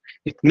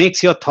 It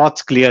makes your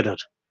thoughts clearer.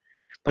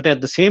 But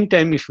at the same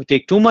time, if you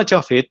take too much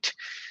of it,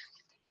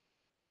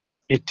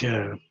 it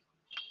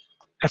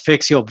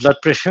affects your blood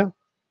pressure.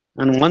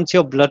 And once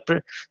your blood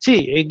pressure,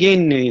 see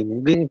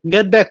again,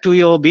 get back to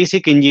your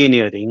basic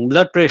engineering.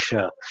 Blood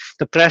pressure,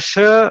 the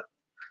pressure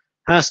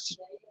has,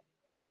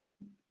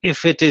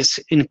 if it is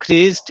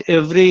increased,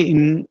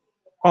 every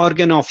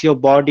organ of your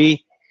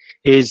body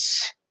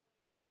is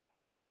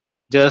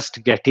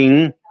just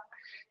getting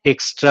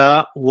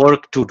extra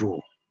work to do.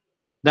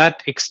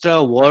 That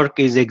extra work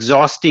is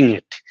exhausting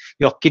it.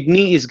 Your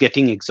kidney is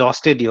getting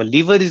exhausted, your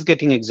liver is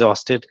getting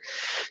exhausted.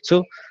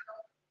 So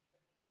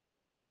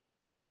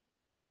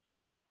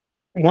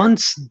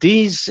once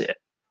these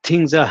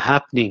things are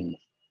happening,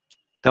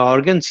 the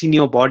organs in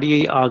your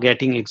body are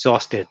getting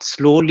exhausted.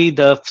 Slowly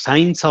the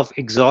signs of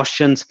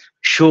exhaustions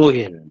show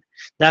in.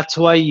 That's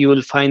why you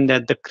will find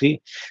that the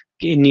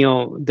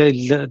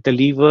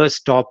liver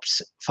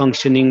stops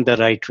functioning the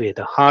right way,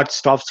 the heart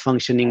stops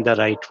functioning the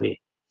right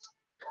way.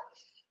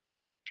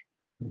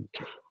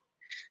 Okay.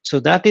 So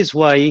that is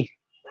why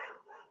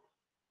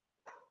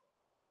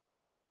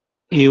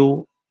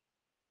you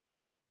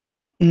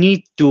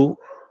need to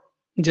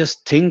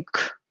just think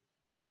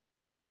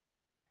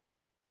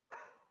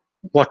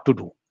what to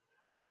do.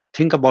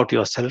 Think about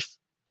yourself.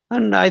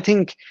 And I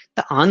think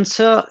the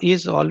answer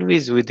is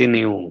always within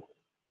you.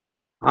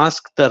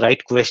 Ask the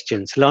right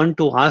questions. Learn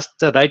to ask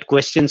the right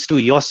questions to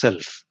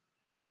yourself.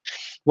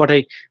 What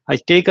I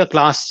take a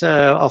class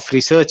of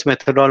research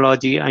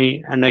methodology,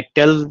 and I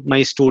tell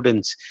my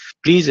students,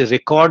 please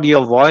record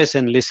your voice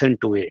and listen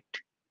to it.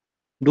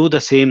 Do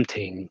the same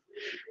thing.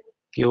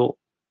 You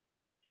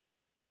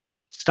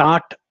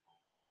start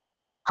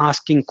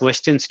asking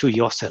questions to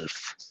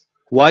yourself.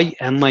 Why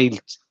am I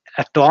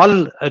at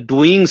all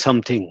doing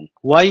something?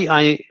 Why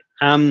I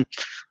am?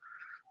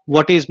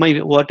 What is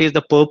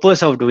the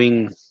purpose of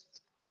doing?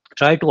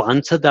 Try to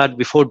answer that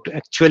before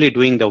actually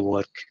doing the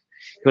work.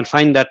 You'll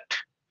find that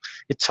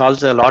it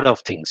solves a lot of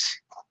things.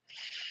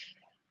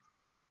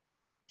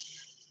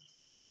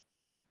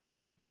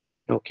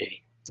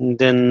 Okay. And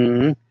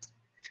then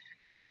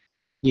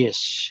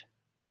yes.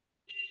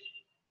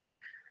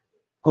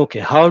 Okay.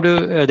 How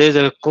do there's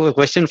a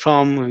question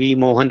from V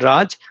Mohan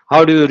Raj.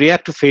 How do you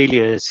react to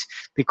failures?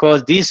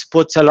 Because this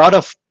puts a lot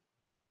of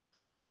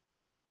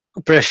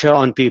pressure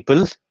on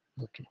people.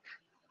 Okay.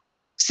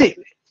 See,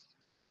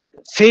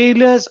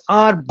 failures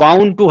are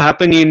bound to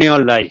happen in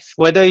your life,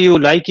 whether you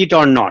like it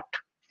or not.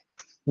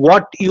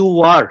 What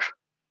you are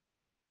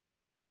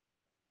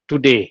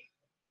today,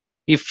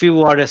 if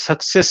you are a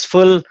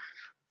successful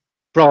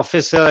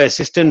professor,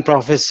 assistant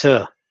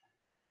professor,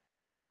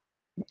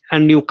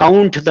 and you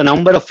count the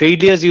number of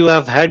failures you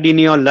have had in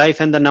your life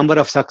and the number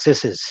of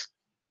successes,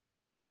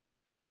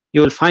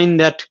 you will find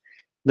that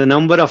the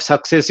number of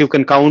success you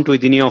can count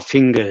within your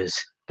fingers.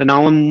 The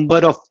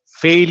number of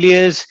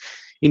failures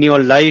in your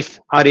life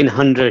are in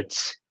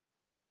hundreds.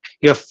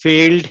 You have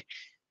failed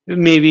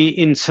maybe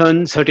in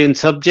some certain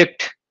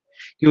subject.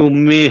 You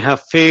may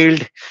have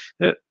failed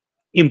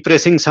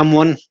impressing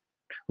someone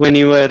when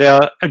you were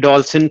an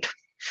adolescent.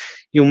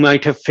 You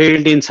might have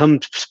failed in some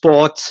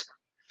sports.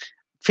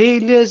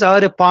 Failures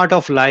are a part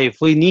of life.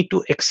 We need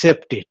to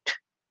accept it.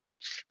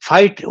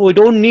 We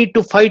don't need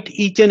to fight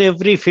each and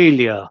every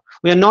failure.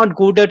 We are not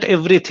good at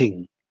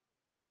everything.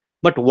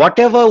 But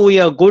whatever we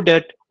are good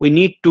at, we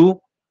need to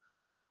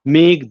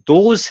make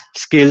those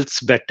skills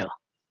better.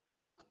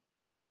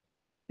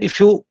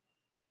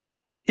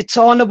 It's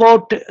all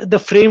about the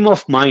frame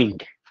of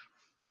mind.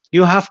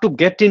 You have to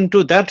get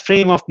into that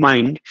frame of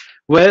mind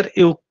where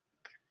you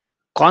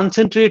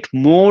concentrate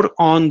more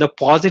on the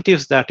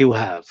positives that you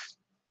have.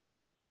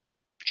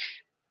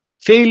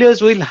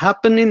 Failures will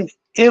happen in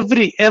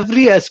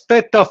every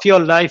aspect of your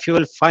life. You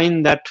will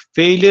find that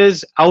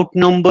failures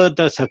outnumber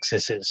the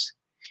successes.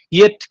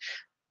 Yet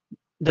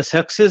the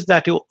success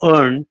that you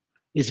earn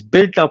is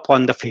built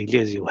upon the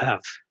failures you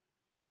have.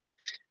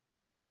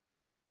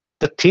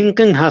 The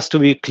thinking has to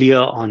be clear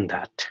on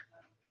that.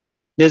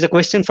 There's a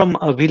question from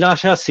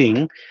Abhilasha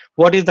Singh.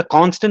 What is the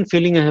constant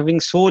feeling of having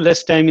so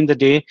less time in the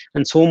day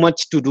and so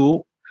much to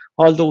do,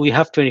 although we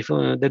have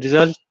 24?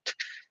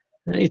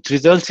 It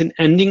results in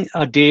ending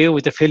a day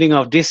with a feeling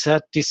of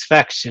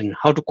dissatisfaction.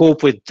 How to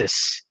cope with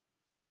this?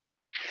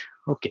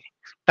 Okay.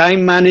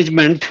 Time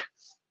management.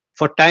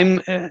 For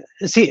time,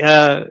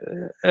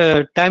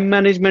 time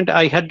management,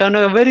 I had done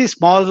a very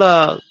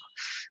small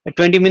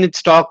 20-minute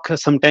talk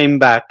some time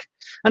back,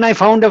 and I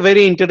found a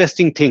very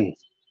interesting thing.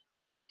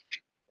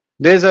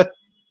 There's a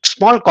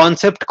small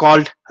concept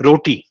called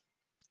ROTI,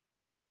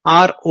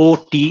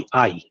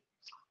 ROTI,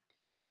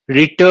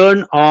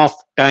 return of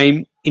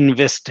time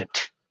invested.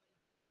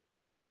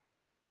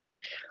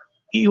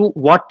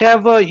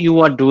 Whatever you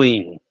are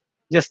doing,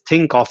 just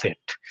think of it.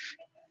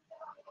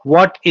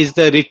 What is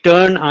the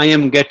return I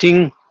am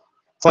getting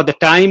for the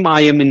time I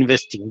am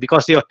investing?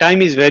 Because your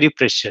time is very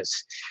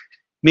precious.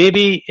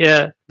 Maybe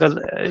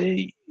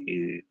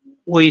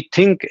we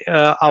think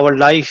our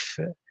life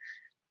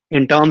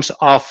in terms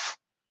of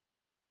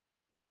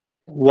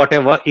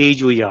whatever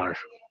age we are.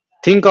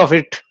 Think of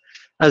it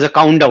as a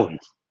countdown,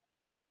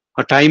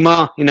 a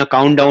timer in a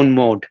countdown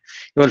mode.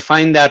 You will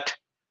find that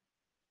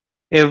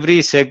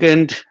every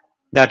second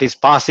that is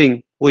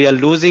passing, we are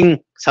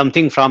losing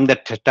something from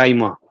that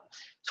timer.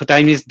 So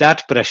time is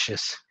that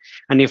precious.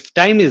 And if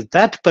time is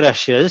that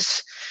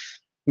precious,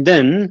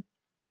 then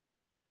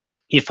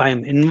if I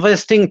am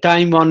investing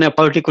time on a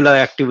particular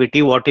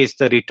activity, what is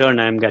the return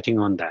I am getting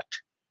on that?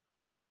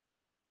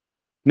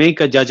 Make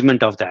a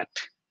judgment of that.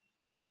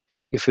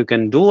 If you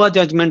can do a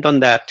judgment on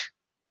that,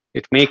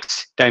 it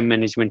makes time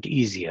management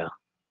easier.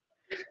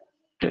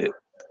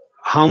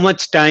 How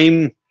much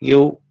time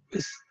you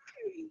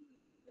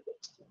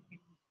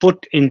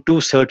put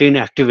into certain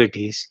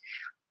activities,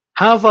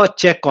 have a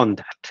check on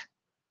that.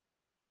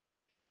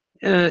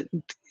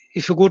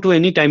 If you go to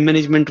any time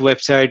management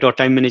website or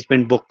time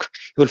management book,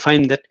 you will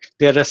find that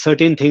there are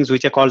certain things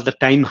which are called the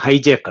time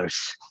hijackers.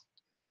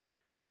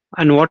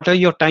 And what are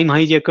your time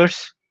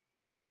hijackers?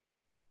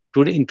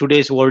 In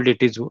today's world,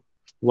 it is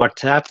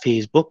WhatsApp,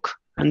 Facebook,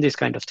 and these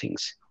kind of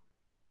things.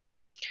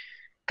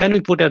 Can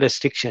we put a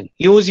restriction?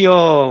 Use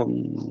your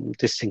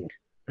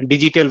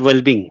digital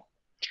well-being.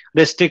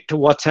 Restrict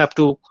WhatsApp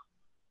to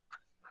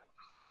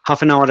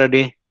half an hour a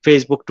day,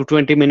 Facebook to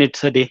 20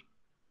 minutes a day.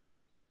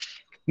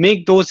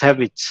 Make those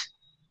habits.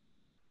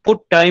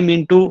 Put time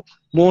into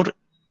more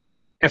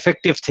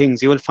effective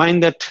things. You will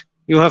find that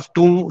you have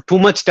too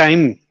much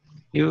time.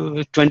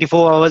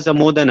 24 hours are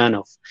more than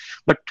enough.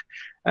 But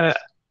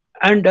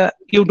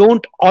you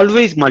don't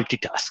always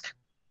multitask.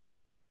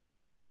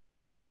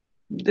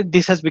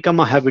 This has become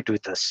a habit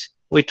with us.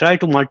 We try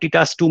to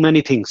multitask too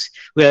many things.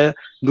 We're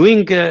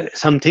doing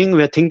something,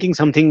 we're thinking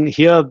something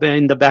here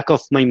in the back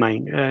of my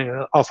mind,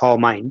 of our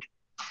mind.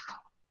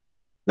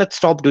 Let's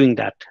stop doing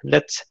that.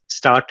 Let's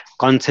start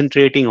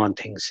concentrating on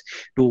things.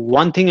 Do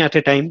one thing at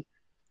a time,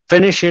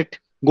 finish it,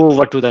 go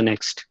over to the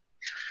next.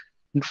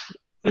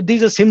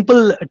 These are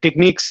simple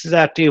techniques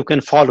that you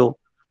can follow,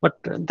 but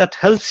that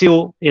helps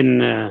you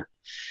in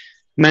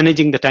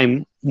managing the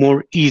time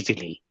more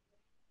easily.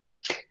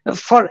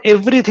 For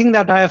everything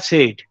that I have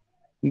said,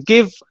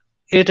 give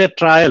it a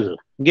trial.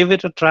 Give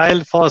it a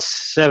trial for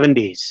 7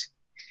 days.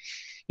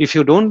 If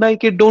you don't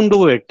like it, don't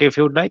do it. If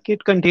you like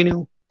it,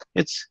 continue.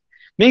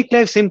 Make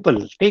life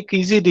simple. Take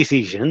easy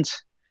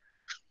decisions.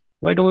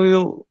 Why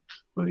do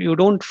you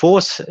don't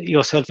force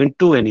yourself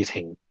into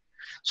anything?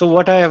 So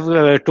what I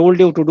have told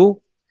you to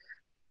do,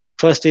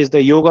 first is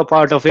the yoga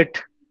part of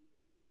it,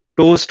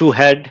 toes to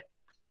head,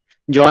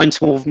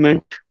 joints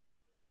movement.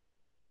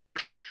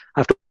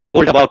 Have to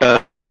told about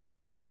a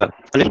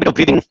little bit of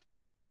breathing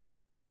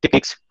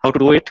techniques, how to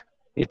do it.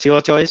 It's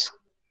your choice.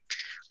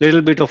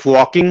 Little bit of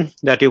walking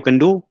that you can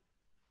do.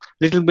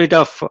 Little bit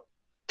of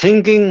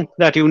thinking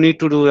that you need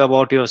to do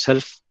about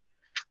yourself.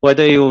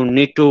 Whether you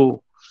need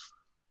to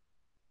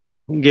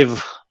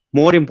give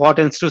more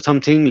importance to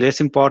something,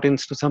 less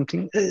importance to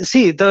something.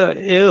 See,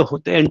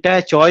 the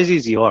entire choice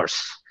is yours.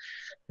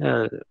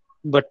 Uh,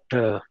 but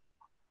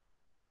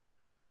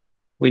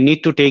we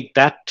need to take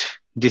that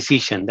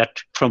decision that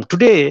from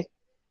today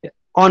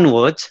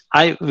onwards,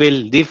 I will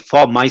live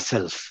for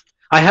myself.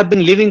 I have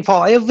been living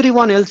for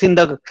everyone else in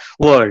the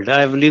world.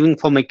 I am living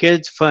for my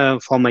kids, for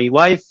my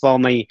wife, for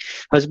my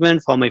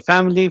husband, for my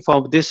family,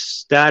 for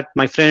this, that,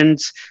 my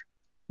friends.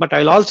 But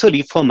I'll also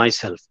live for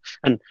myself.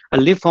 And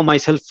I'll live for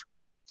myself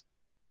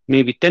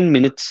maybe 10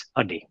 minutes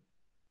a day.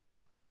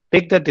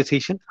 Take that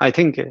decision. I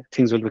think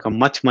things will become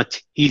much,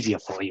 much easier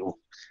for you.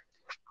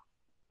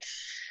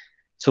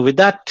 So with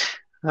that,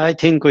 I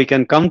think we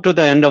can come to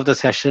the end of the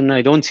session.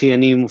 I don't see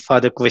any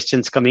further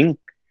questions coming.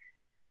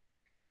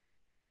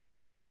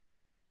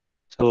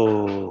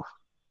 So,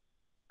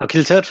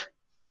 Akhil sir?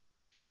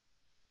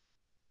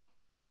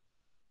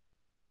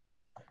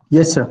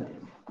 Yes, sir.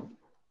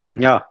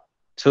 Yeah.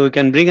 So we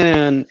can bring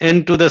an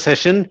end to the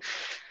session.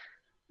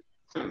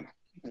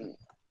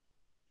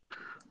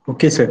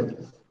 Okay, sir.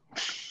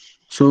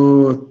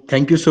 So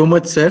thank you so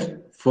much,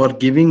 sir, for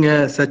giving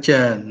such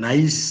a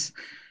nice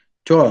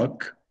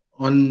talk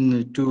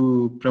on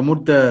to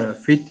promote the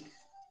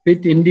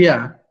fit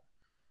India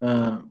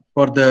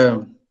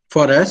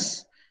for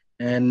us,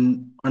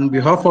 and on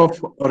behalf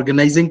of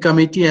organizing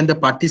committee and the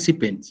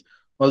participants.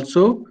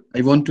 Also,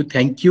 I want to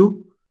thank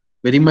you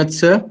very much,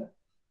 sir,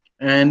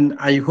 and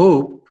I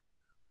hope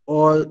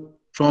all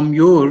from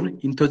your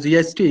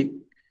enthusiastic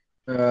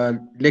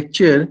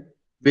lecture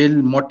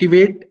will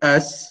motivate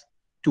us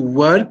to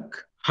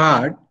work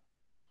hard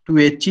to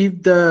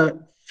achieve the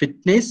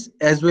fitness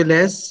as well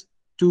as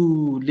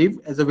to live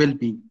as a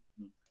well-being.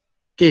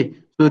 Okay,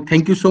 so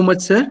thank you so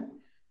much, sir.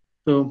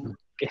 So,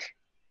 Okay.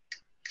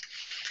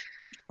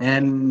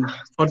 and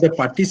for the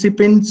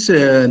participants,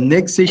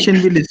 next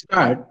session will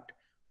start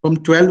from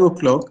 12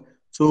 o'clock.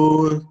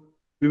 So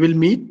we will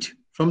meet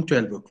from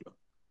 12 o'clock.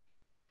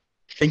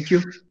 Thank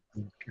you.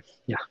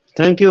 Yeah.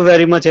 Thank you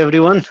very much,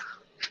 everyone.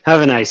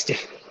 Have a nice day.